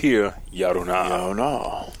move, you'll hear Yaruna.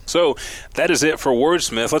 Yaruna. So that is it for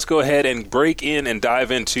Wordsmith. Let's go ahead and break in and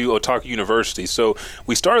dive into Otaku University. So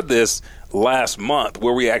we started this last month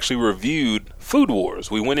where we actually reviewed Food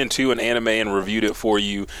Wars. We went into an anime and reviewed it for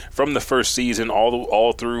you from the first season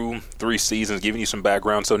all through 3 seasons, giving you some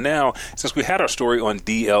background. So now, since we had our story on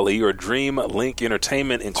DLE or Dream Link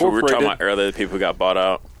Entertainment Incorporated. So we were talking about earlier the people who got bought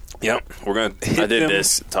out. Yep, we're gonna hit I did them.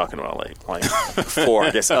 this talking about like before.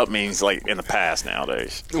 I guess up means like in the past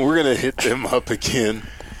nowadays. We're gonna hit them up again.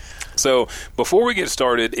 So before we get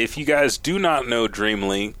started, if you guys do not know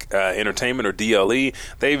Dreamlink Entertainment or DLE,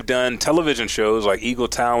 they've done television shows like Eagle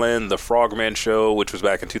Talon, The Frogman Show, which was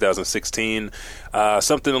back in 2016.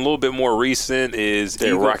 Something a little bit more recent is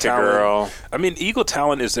Eagle Rocket Talon. Girl. I mean, Eagle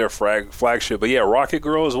Talon is their flagship, but yeah, Rocket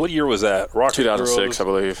Girls. What year was that? Rocket 2006, Girls, I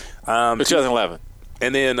believe. 2011.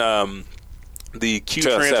 And then the Q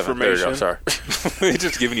 2007. There you transformation. go, sorry.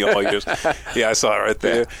 Just giving you all yours. Yeah, I saw it right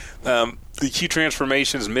there. The Q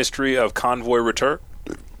transformations mystery of Convoy Return.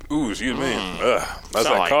 Ooh, excuse me. That's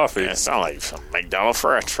like coffee. It sounds like some McDonald's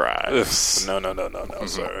French fries. No,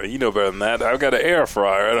 sir. You know better than that. I've got an air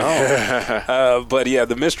fryer at home. But yeah,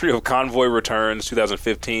 the mystery of Convoy Returns,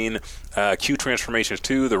 2015. Q Transformations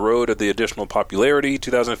 2, The Road of the Additional Popularity,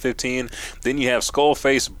 2015. Then you have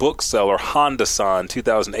Skullface Bookseller, Honda-san,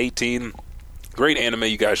 2018. Great anime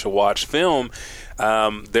you guys should watch. Film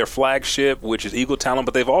Their flagship, which is Eagle Talon,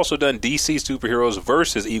 but they've also done DC Superheroes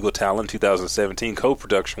versus Eagle Talon 2017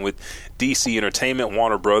 co-production with DC Entertainment,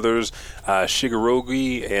 Warner Brothers,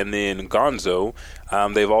 Shigerugi, and then Gonzo.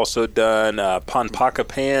 They've also done Ponpaka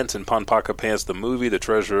Pants and Ponpaka Pants the movie, The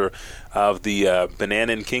Treasure of the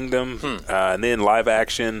Bananan Kingdom, and then live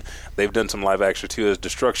action. They've done some live action too, as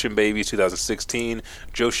Destruction Babies 2016,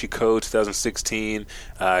 Joshiko 2016,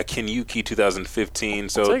 Kenyuki 2015.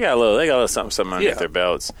 So they got a little something underneath their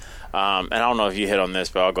belts. And I don't know if you hit on this,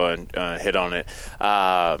 but I'll go and hit on it.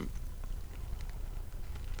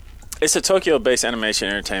 It's a Tokyo-based animation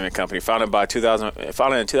entertainment company founded in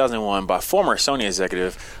 2001 by former Sony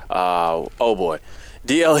executive, DLE.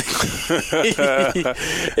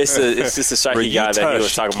 it's just a Shiki guy that he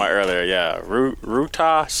was talking about earlier. Yeah,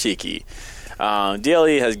 Ruta Shiki.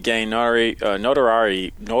 DLE has gained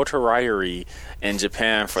notoriety in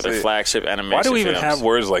Japan for their flagship animation. Why do we films. even have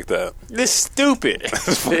words like that? This is stupid.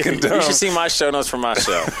 It's fucking dumb. You should see my show notes for my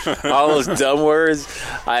show. All those dumb words,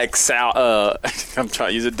 I exile. I'm trying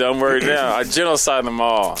to use a dumb word now. I genocide them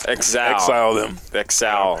all. Exile them.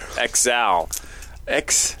 Exile. Okay,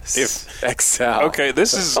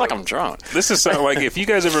 this is like I'm drunk. This is like if you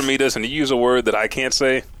guys ever meet us and you use a word that I can't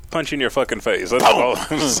say, punch in your fucking face. That's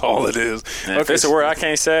all it is. If it's a word I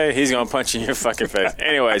can't say, he's gonna punch in your fucking face.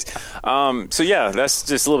 Anyways, so yeah, that's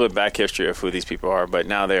just a little bit back history of who these people are. But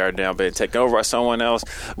now they are now being taken over by someone else.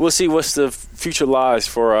 We'll see what's the future lies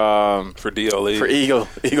for DLE, for Eagle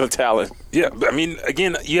Talent. Yeah, I mean,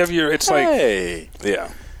 again, you have your. It's like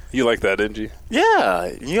yeah, you like that, didn't you?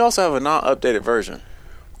 Yeah, you also have a non-updated version.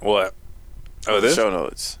 What? Oh, this show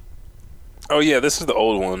notes. Oh yeah, this is the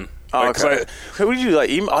old one. Oh, okay. What do you like?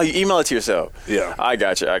 You email it to yourself. Yeah, I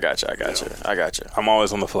got you. I'm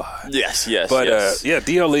always on the fly. Yes. But yeah,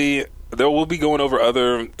 DLE. There will be going over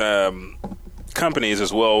other companies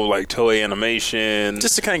as well, like Toei Animation.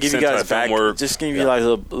 Just to kind of give you guys back, just give you like a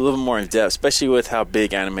little more in depth, especially with how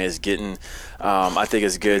big anime is getting. I think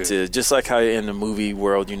it's good to just like how in the movie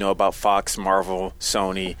world, you know about Fox, Marvel,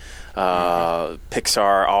 Sony,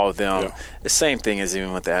 Pixar, all of them. Yeah. The same thing is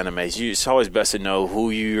even with the animes. It's always best to know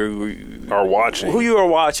who you are watching.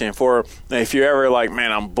 For if you're ever like,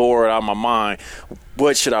 man, I'm bored out of my mind,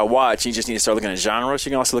 what should I watch? You just need to start looking at genres.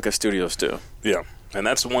 You can also look at studios too. Yeah. And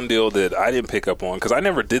that's one deal that I didn't pick up on because I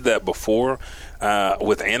never did that before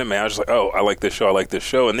with anime. I was just like, oh, I like this show.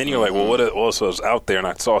 And then you're like, well, what else is out there? And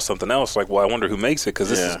I saw something else. Like, well, I wonder who makes it because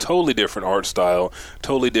this is totally different art style,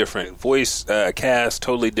 totally different voice cast,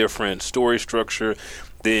 totally different story structure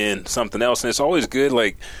than something else. And it's always good.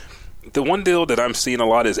 Like, the one deal that I'm seeing a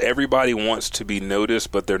lot is everybody wants to be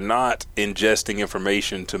noticed, but they're not ingesting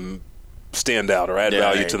information to stand out or add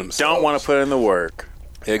value to themselves. Don't want to put in the work.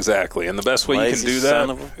 Exactly, and the best way you can do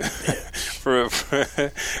that for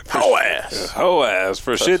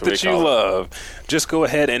shit that you love, just go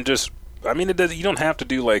ahead and just. I mean, you don't have to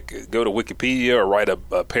do like go to Wikipedia or write a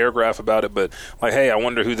paragraph about it, but like, hey, I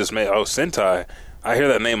wonder who this made. Oh, Sentai, I hear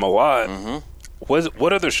that name a lot. Mm-hmm.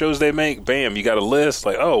 What other shows they make? Bam, you got a list.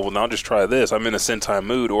 Like, oh, well, now I'll just try this. I'm in a Sentai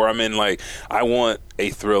mood, or I'm in like I want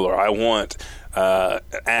a thriller. I want.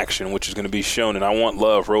 Action, which is going to be shown, and I want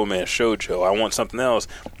love, romance, shoujo. I want something else.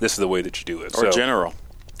 This is the way that you do it. Or general.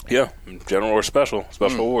 Yeah, general or special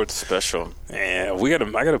awards. Special. Yeah,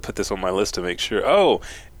 I gotta put this on my list to make sure. Oh,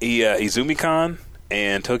 Izumi-con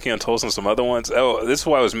and Tokyo and Tulsa and some other ones. Oh, this is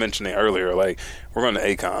what I was mentioning earlier. Like, we're going to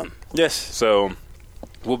A-con. Yes. So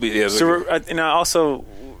we'll be. Yeah, so also,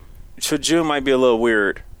 June might be a little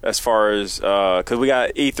weird as far as because we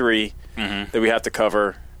got E3 that we have to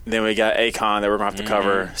cover. Then we got A-Con that we're going to have to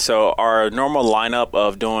cover. So our normal lineup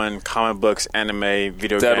of doing comic books, anime,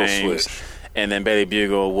 video games, and then Bailey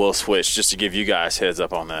Bugle will switch just to give you guys heads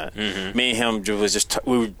up on that. Me and him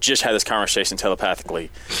we just had this conversation telepathically.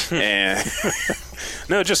 And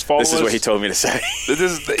no, just follow This is what he told me to say.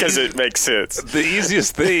 Because it makes sense. The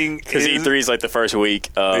easiest thing because E3 is like the first week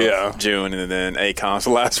of June, and then A-Con's the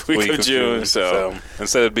last week of June. So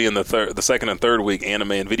instead of being the second and third week,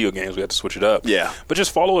 anime and video games, we have to switch it up. Yeah. But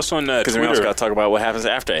just follow us on Twitter. Because we also got to talk about what happens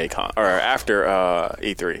after A-Con, or after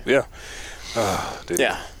E3. Yeah. Dude.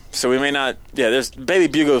 Yeah. So we may not. Yeah, there's Bailey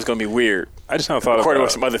Bugle is going to be weird. I just haven't thought according about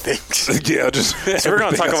to some other things. So we're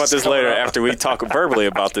going to talk about this later after we talk verbally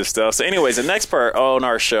about this stuff. So anyways, the next part on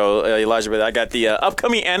our show, Elijah, I got the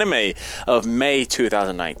upcoming anime of May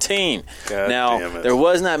 2019. There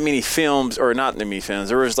was not many films, or not many films.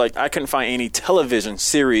 There was I couldn't find any television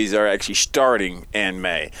series that are actually starting in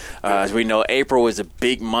May. As we know, April was a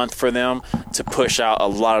big month for them to push out a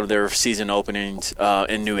lot of their season openings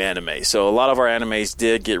in new anime. So a lot of our animes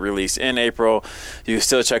did get released in April. You can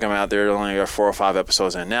still check them out. They're only are 4 or 5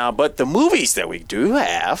 episodes in now. But the movies that we do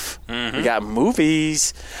have, we got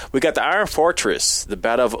movies. We got the Iron Fortress, the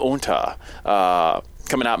Battle of Unta,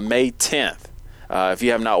 coming out May 10th. If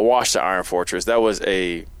you have not watched the Iron Fortress, that was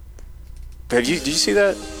a... Did you see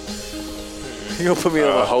that? You gonna put me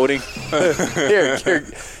on holding? Here.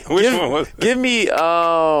 Which one was it? Give me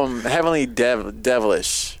Heavenly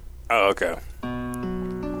Devilish. Oh, okay.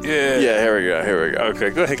 Yeah. Yeah, here we go. Okay,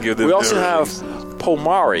 go ahead and give this. We also have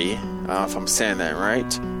Pomari, if I'm saying that right,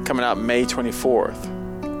 coming out May 24th.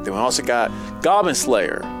 Then we also got Goblin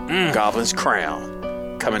Slayer, Goblin's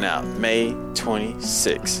Crown, coming out May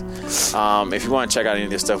 26th. If you want to check out any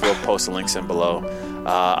of this stuff, we'll post the links in below.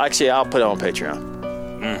 Actually, I'll put it on Patreon.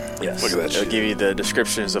 Yes. Look at that It'll shit. give you the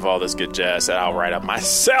descriptions of all this good jazz that I'll write up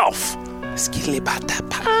myself. That's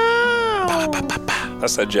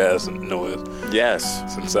that jazz noise. Yes.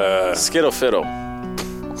 Since Skittle Fiddle.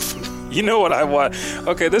 you know what I want.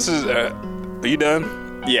 Okay, this is. Are you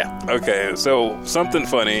done? Yeah. Okay, so something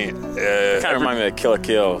funny. Kind of remind me of Killer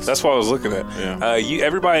Kills. That's what I was looking at. Yeah.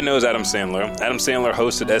 Everybody knows Adam Sandler. Adam Sandler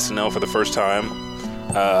hosted SNL for the first time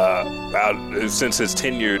since his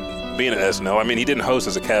tenure being at SNL. I mean, he didn't host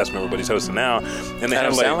as a cast member, but he's hosting now. And they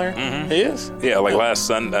Adam had Sandler? He is? Yeah, like last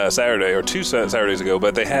Saturday or 2 Saturdays ago.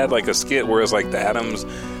 But they had like a skit where it's like the Adams.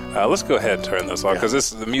 Let's go ahead and turn this off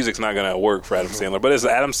because the music's not going to work for Adam Sandler. But it's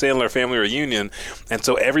the Adam Sandler family reunion, and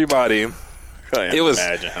so everybody. It was.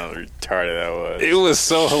 Imagine how retarded that was. It was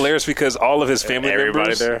so hilarious because all of his family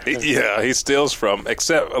Everybody members. there? He steals from.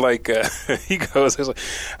 Except like he goes, he's like,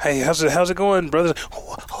 "Hey, how's it going, brothers?"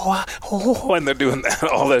 And they're doing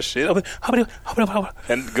all that shit, and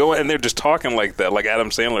they're just talking like that, like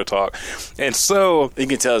Adam Sandler talk. And so You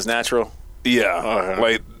can tell it's natural. yeah,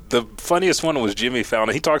 like. The funniest one was Jimmy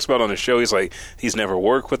Fallon. He talks about on the show, he's like, he's never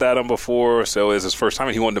worked with Adam before, so it's his first time,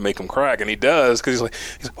 and he wanted to make him crack, and he does, because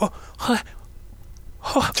he's like,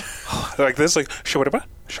 like this, like, and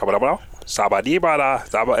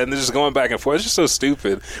they're just going back and forth. It's just so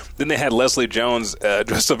stupid. Then they had Leslie Jones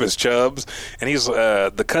dressed up as Chubbs, and he's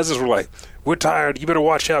the cousins were like, "We're tired. You better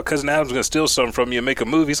watch out. Cousin Adam's gonna steal something from you and make a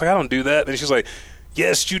movie." He's like, "I don't do that," and she's like,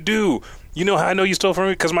 "Yes, you do. You know how I know you stole from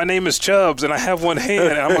me? Because my name is Chubbs, and I have one hand,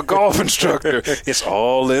 and I'm a golf instructor. It's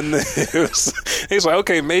all in this." He's like,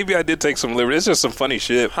 "Okay, maybe I did take some liberty. It's just some funny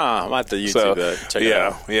shit." I'm about to YouTube that. Check it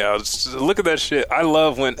out. Yeah. Look at that shit. I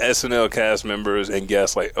love when SNL cast members and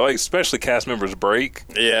guests, like especially cast members, break.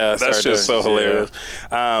 Yeah, that's just so hilarious.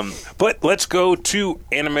 But let's go to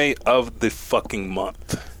anime of the fucking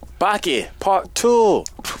month. Baki Part 2,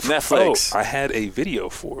 Netflix. Oh, I had a video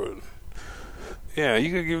for it. Yeah,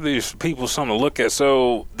 you could give these people something to look at.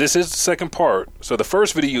 So this is the second part. So the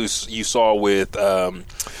first video you saw with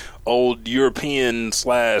old European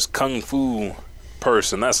 / kung fu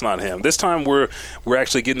person. That's not him. This time we're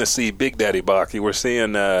actually getting to see Big Daddy Baki. We're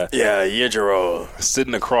seeing Yujiro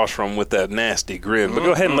sitting across from him with that nasty grin. But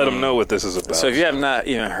go ahead and let them know what this is about. So if you have not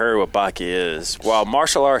even heard what Baki is, while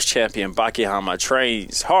martial arts champion Baki Hama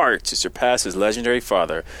trains hard to surpass his legendary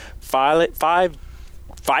father, violent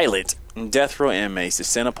death row inmates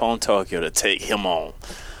descend upon Tokyo to take him on.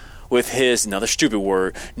 With his, another stupid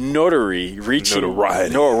word, notoriety,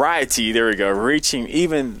 there we go, reaching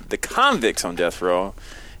even the convicts on death row,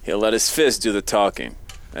 he'll let his fists do the talking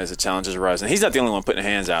as the challenges arise. And he's not the only one putting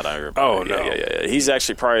hands out on everybody. Oh, no. Yeah. He's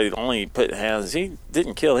actually probably the only putting hands. He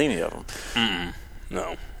didn't kill any of them.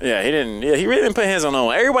 No. Yeah, he didn't. Yeah, he really didn't put hands on no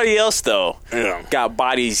one. Everybody else, though, got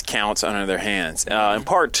bodies counts under their hands. In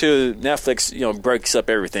part 2, Netflix, breaks up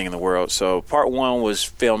everything in the world. So part 1 was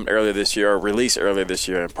filmed earlier this year, or released earlier this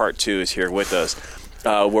year, and part 2 is here with us.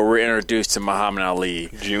 Where we're introduced to Muhammad Ali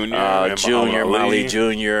Junior, Ali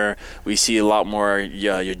Jr. We see a lot more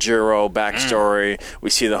Yujiro backstory. We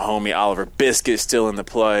see the homie Oliver Biscuit still in the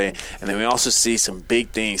play, and then we also see some big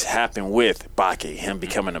things happen with Baki. Him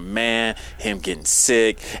becoming a man, him getting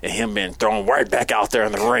sick, and him being thrown right back out there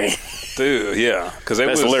in the ring. Dude, yeah, because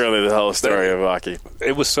that's literally the whole story of Baki.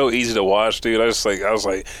 It was so easy to watch, dude. I was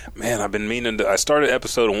like, man, I've been meaning to. I started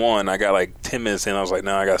episode 1. I got like 10 minutes in. I was like,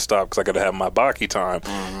 no, I got to stop because I got to have my Baki time.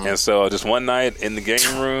 And so just one night in the game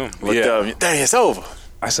room, dang, it's over.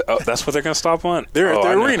 I said, "Oh, that's what they're going to stop on." They're at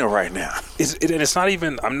the arena right now. And it's not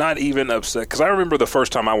even. I'm not even upset because I remember the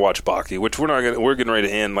first time I watched Baki, which we're getting ready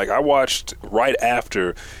to end. Like I watched right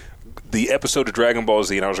after the episode of Dragon Ball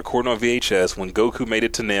Z, and I was recording on VHS when Goku made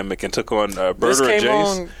it to Namek and took on Berta this came and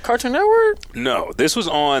Jace. On Cartoon Network? No, this was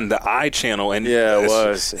on the I channel, and it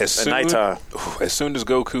was at nighttime. As soon as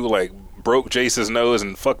Goku broke Jace's nose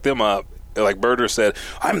and fucked them up. Like Berta said,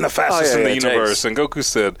 I'm the fastest in the universe. Jace. And Goku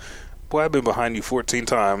said, boy, I've been behind you 14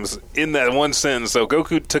 times in that one sentence. So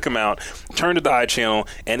Goku took him out, turned to the eye channel,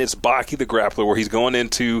 and it's Baki the Grappler, where he's going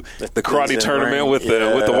into the karate tournament with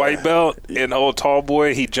the white belt, and old tall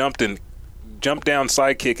boy, he jumped down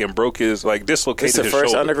sidekick and broke his, like, dislocated his shoulder. This is the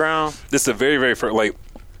first underground? This is the very, very first, like,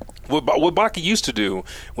 what Baki used to do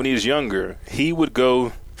when he was younger, he would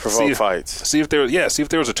go provoke fights. See if there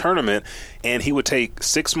was a tournament, and he would take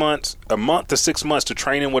a month to 6 months to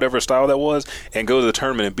train in whatever style that was, and go to the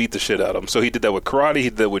tournament and beat the shit out of him. So he did that with karate, he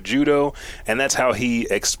did that with judo, and that's how he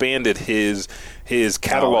expanded his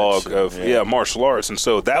catalog of martial arts. And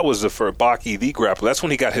so that was for Baki the Grappler. That's when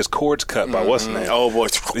he got his cords cut by what's his name? Oh boy,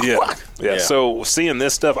 yeah. So seeing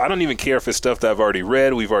this stuff, I don't even care if it's stuff that I've already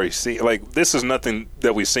read. We've already seen. Like, this is nothing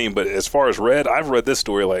that we've seen. But as far as read, I've read this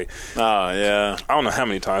story like I don't know how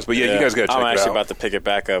many times. But you guys got to check it out. I'm actually about to pick it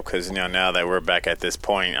back up because now that we're back at this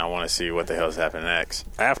point, I want to see what the hell's happening next.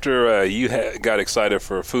 After you got excited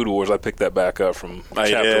for Food Wars, I picked that back up from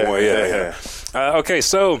chapter 1. Yeah. Okay,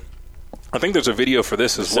 so I think there's a video for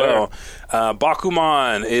this as well.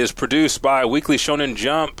 Bakuman is produced by Weekly Shonen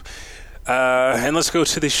Jump. And let's go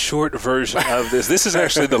to the short version of this. This is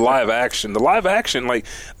actually the live action. The live action, like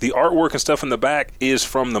the artwork and stuff in the back, is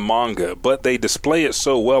from the manga, but they display it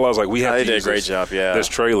so well. I was like, we have to did use a great job. Yeah, this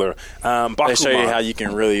trailer. Bakuman, they show you how you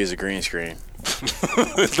can really use a green screen.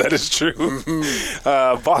 That is true.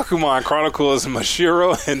 Bakuman chronicles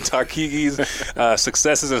Mashiro and Takigi's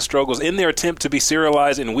successes and struggles in their attempt to be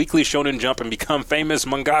serialized in Weekly Shonen Jump and become famous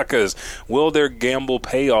mangakas. Will their gamble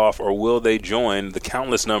pay off, or will they join the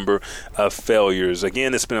countless number of failures?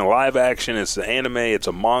 Again, it's been a live action. It's an anime. It's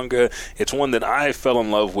a manga. It's one that I fell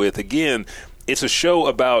in love with. Again, it's a show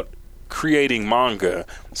about creating manga,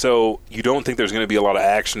 so you don't think there's going to be a lot of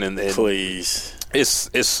action in Please. It's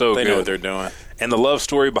so good. They know what they're doing. And the love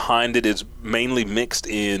story behind it is mainly mixed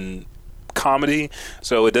in comedy,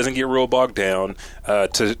 so it doesn't get real bogged down.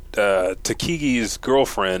 Takigi's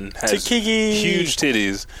girlfriend has huge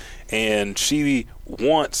titties, and she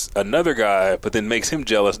wants another guy, but then makes him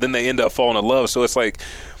jealous. Then they end up falling in love. So it's like,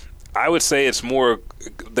 I would say it's more,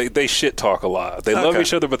 they shit talk a lot. They love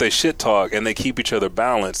each other, but they shit talk, and they keep each other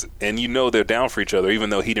balanced. And they're down for each other, even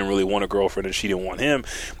though he didn't really want a girlfriend and she didn't want him.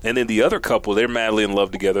 And then the other couple, they're madly in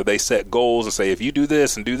love together. They set goals and say, if you do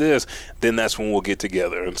this and do this, then that's when we'll get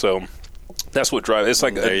together. And so that's what drives. It's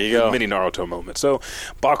like a mini Naruto moment. So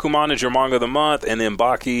Bakuman is your manga of the month, and then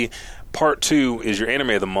Baki Part 2 is your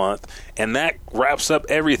anime of the month. And that wraps up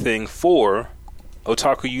everything for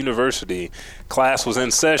Otaku University. Class was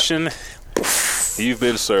in session. You've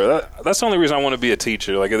been served. That's the only reason I want to be a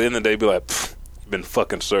teacher. Like, at the end of the day, be like, you've been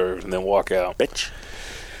fucking served, and then walk out. Bitch.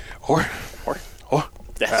 Or.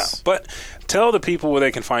 Yes. But tell the people where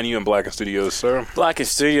they can find you in Blacken Studios, sir. Blacken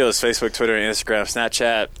Studios, Facebook, Twitter, Instagram,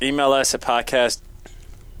 Snapchat. Email us at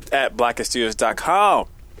podcast@blackenstudios.com.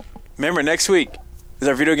 Remember, next week is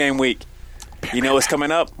our video game week. You know what's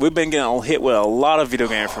coming up? We've been getting hit with a lot of video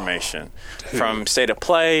game information. From State of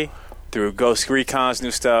Play through Ghost Recon's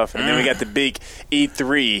new stuff. And then we got the big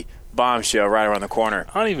E3 bombshell right around the corner.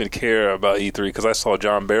 I don't even care about E3 because I saw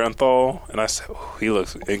John Barenthal, and I said, he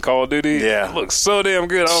looks in Call of Duty. Yeah. He looks so damn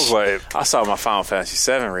good. I was like, I saw my Final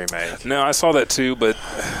Fantasy VII remake. No, I saw that too, but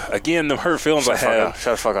again, the hurt feelings I have.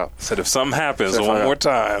 Shut the fuck up. Said if something happens one more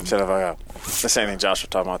time. Shut the fuck up. The same thing Josh was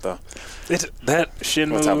talking about, though. That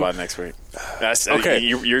Shenmue. We'll talk about it next week. That's, okay.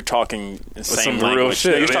 You're talking the same some language. Real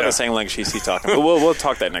shit. You're talking the same language he's talking. But we'll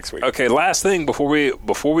talk that next week. Okay, last thing before we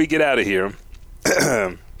get out of here.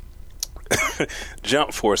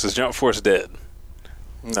 Jump Force. Is Jump Force dead?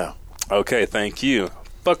 No. Okay, thank you.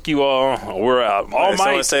 Fuck you all. We're out. All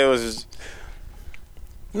Someone say it was...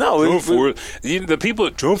 No. Jump Force. The people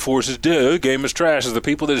at Jump Force is dead. The game is trash. Is the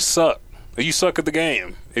people that suck. You suck at the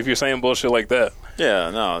game if you're saying bullshit like that. Yeah,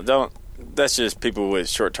 no, don't. That's just people with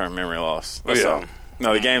short-term memory loss. That's all.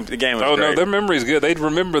 No, the game was great. No, their memory's good. They'd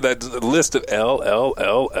remember that list of L.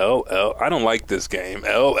 I don't like this game.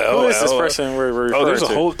 L. Who is this person we're referring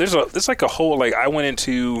to? There's like a whole, like, I went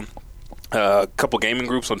into a couple gaming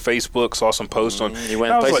groups on Facebook, saw some posts on. You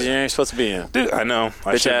went in places you ain't supposed to be in. Dude, I know.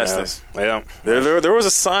 Bitch assness. Yeah. There was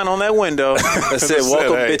a sign on that window that said,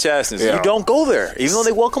 welcome bitch assness. Yeah. You don't go there. Even though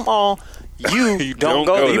they welcome all, you don't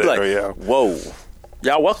go there. You be like, whoa.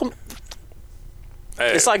 Y'all welcome?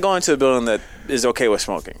 Hey. It's like going to a building that is okay with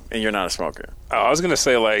smoking, and you're not a smoker. Oh, I was going to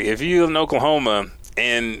say, like, if you live in Oklahoma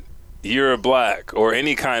and you're black or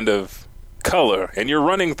any kind of color and you're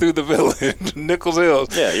running through the village, Nichols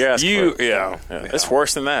Hills. Yeah, you're asking for it. Yeah. It's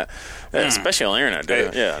worse than that. Especially on the internet,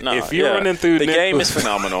 dude. Hey, if you're running through the game is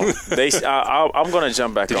phenomenal. I'm going to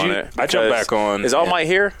jump back on it. I jumped back on. Is All Might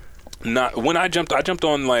here? Not when I jumped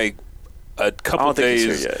on like a couple I don't think days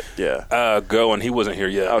he's here yet. ago, and he wasn't here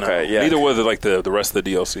yet. Okay, no. yeah. Neither was it like the rest of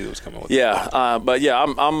the DLC that was coming with it. Yeah, but yeah,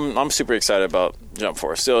 I'm super excited about Jump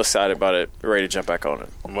Force. Still excited about it. Ready to jump back on it.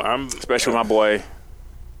 Well, Especially with my boy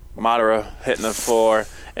Madara hitting the floor,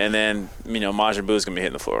 and then Majin Buu's gonna be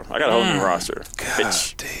hitting the floor. I got a whole new roster.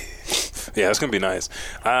 Bitch. Yeah, it's gonna be nice.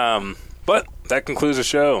 But that concludes the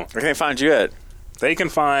show. Where can they find you at? They can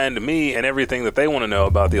find me and everything that they want to know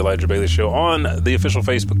about The Elijah Bailey Show on the official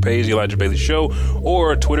Facebook page, The Elijah Bailey Show,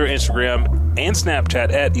 or Twitter, Instagram, and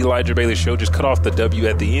Snapchat at Elijah Bailey Show. Just cut off the W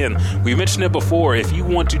at the end. We mentioned it before. If you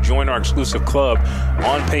want to join our exclusive club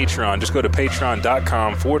on Patreon, just go to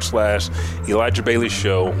patreon.com/Elijah Bailey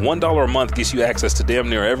Show. $1 a month gets you access to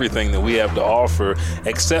damn near everything that we have to offer,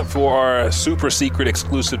 except for our super secret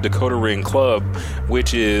exclusive Dakota Ring Club,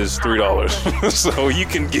 which is $3. So you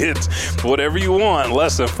can get whatever you want,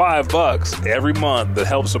 less than $5 every month to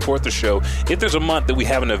help support the show. If there's a month that we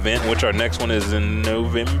have an event, which our next one is in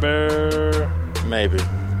November, maybe.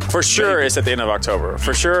 For sure, it's at the end of October.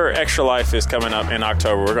 For sure, Extra Life is coming up in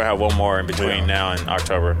October. We're going to have one more in between now and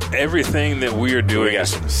October. Everything that we are doing. We got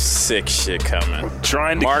some sick shit coming.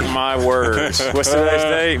 Trying to mark my words. What's today's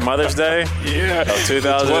day? Mother's Day? Yeah. Of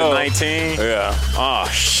 2019? Yeah. Oh,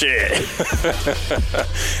 shit.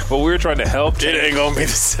 But we're trying to help. It ain't going to be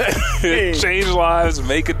the same. Change lives,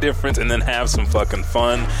 make a difference, and then have some fucking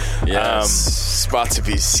fun. Yes. It's about to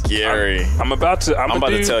be scary. I'm about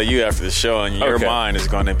to tell you after the show, and your mind is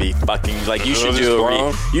going to be fucking like you should do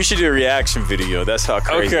a reaction video. That's how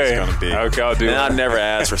crazy it's going to be. Okay, I'll do it. And I've never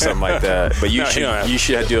asked for something like that, but you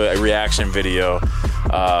should do a reaction video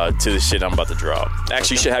to the shit I'm about to drop.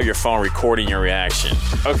 Actually, you should have your phone recording your reaction.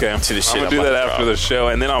 Okay, to the shit I'm gonna do that after the show,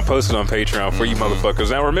 and then I'll post it on Patreon for you motherfuckers.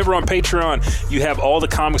 Now, remember on Patreon, you have all the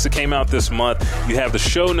comics that came out this month. You have the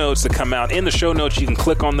show notes that come out. In the show notes, you can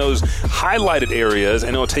click on those highlighted areas,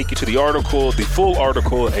 and it'll take you to the article, the full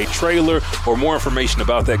article, a trailer, or more information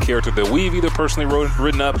about that character that we've either personally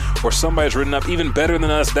written up or somebody's written up even better than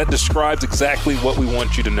us that describes exactly what we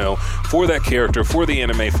want you to know for that character, for the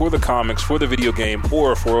anime, for the comics, for the video game,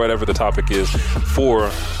 or for whatever the topic is for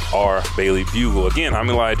our Bailey Bugle. Again, I'm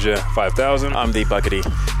Elijah 5000. I'm the Buckety.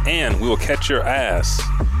 And we will catch your ass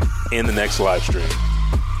in the next live stream.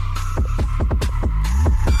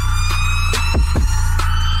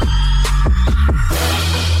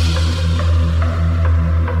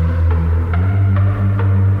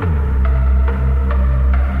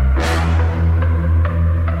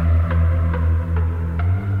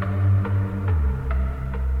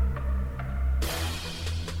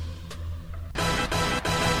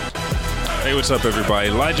 Hey, what's up, everybody?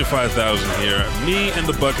 Elijah 5000 here. Me and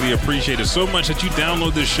the Buckety appreciate it so much that you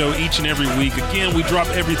download this show each and every week. Again, we drop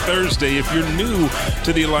every Thursday. If you're new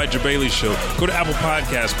to the Elijah Bailey Show, go to Apple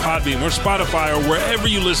Podcasts, Podbean, or Spotify, or wherever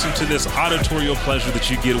you listen to this auditorial pleasure that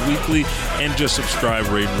you get weekly, and just subscribe,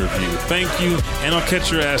 rate, and review. Thank you, and I'll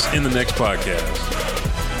catch your ass in the next podcast.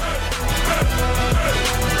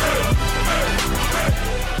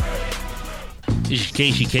 This is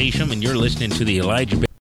Casey Kasem, and you're listening to the Elijah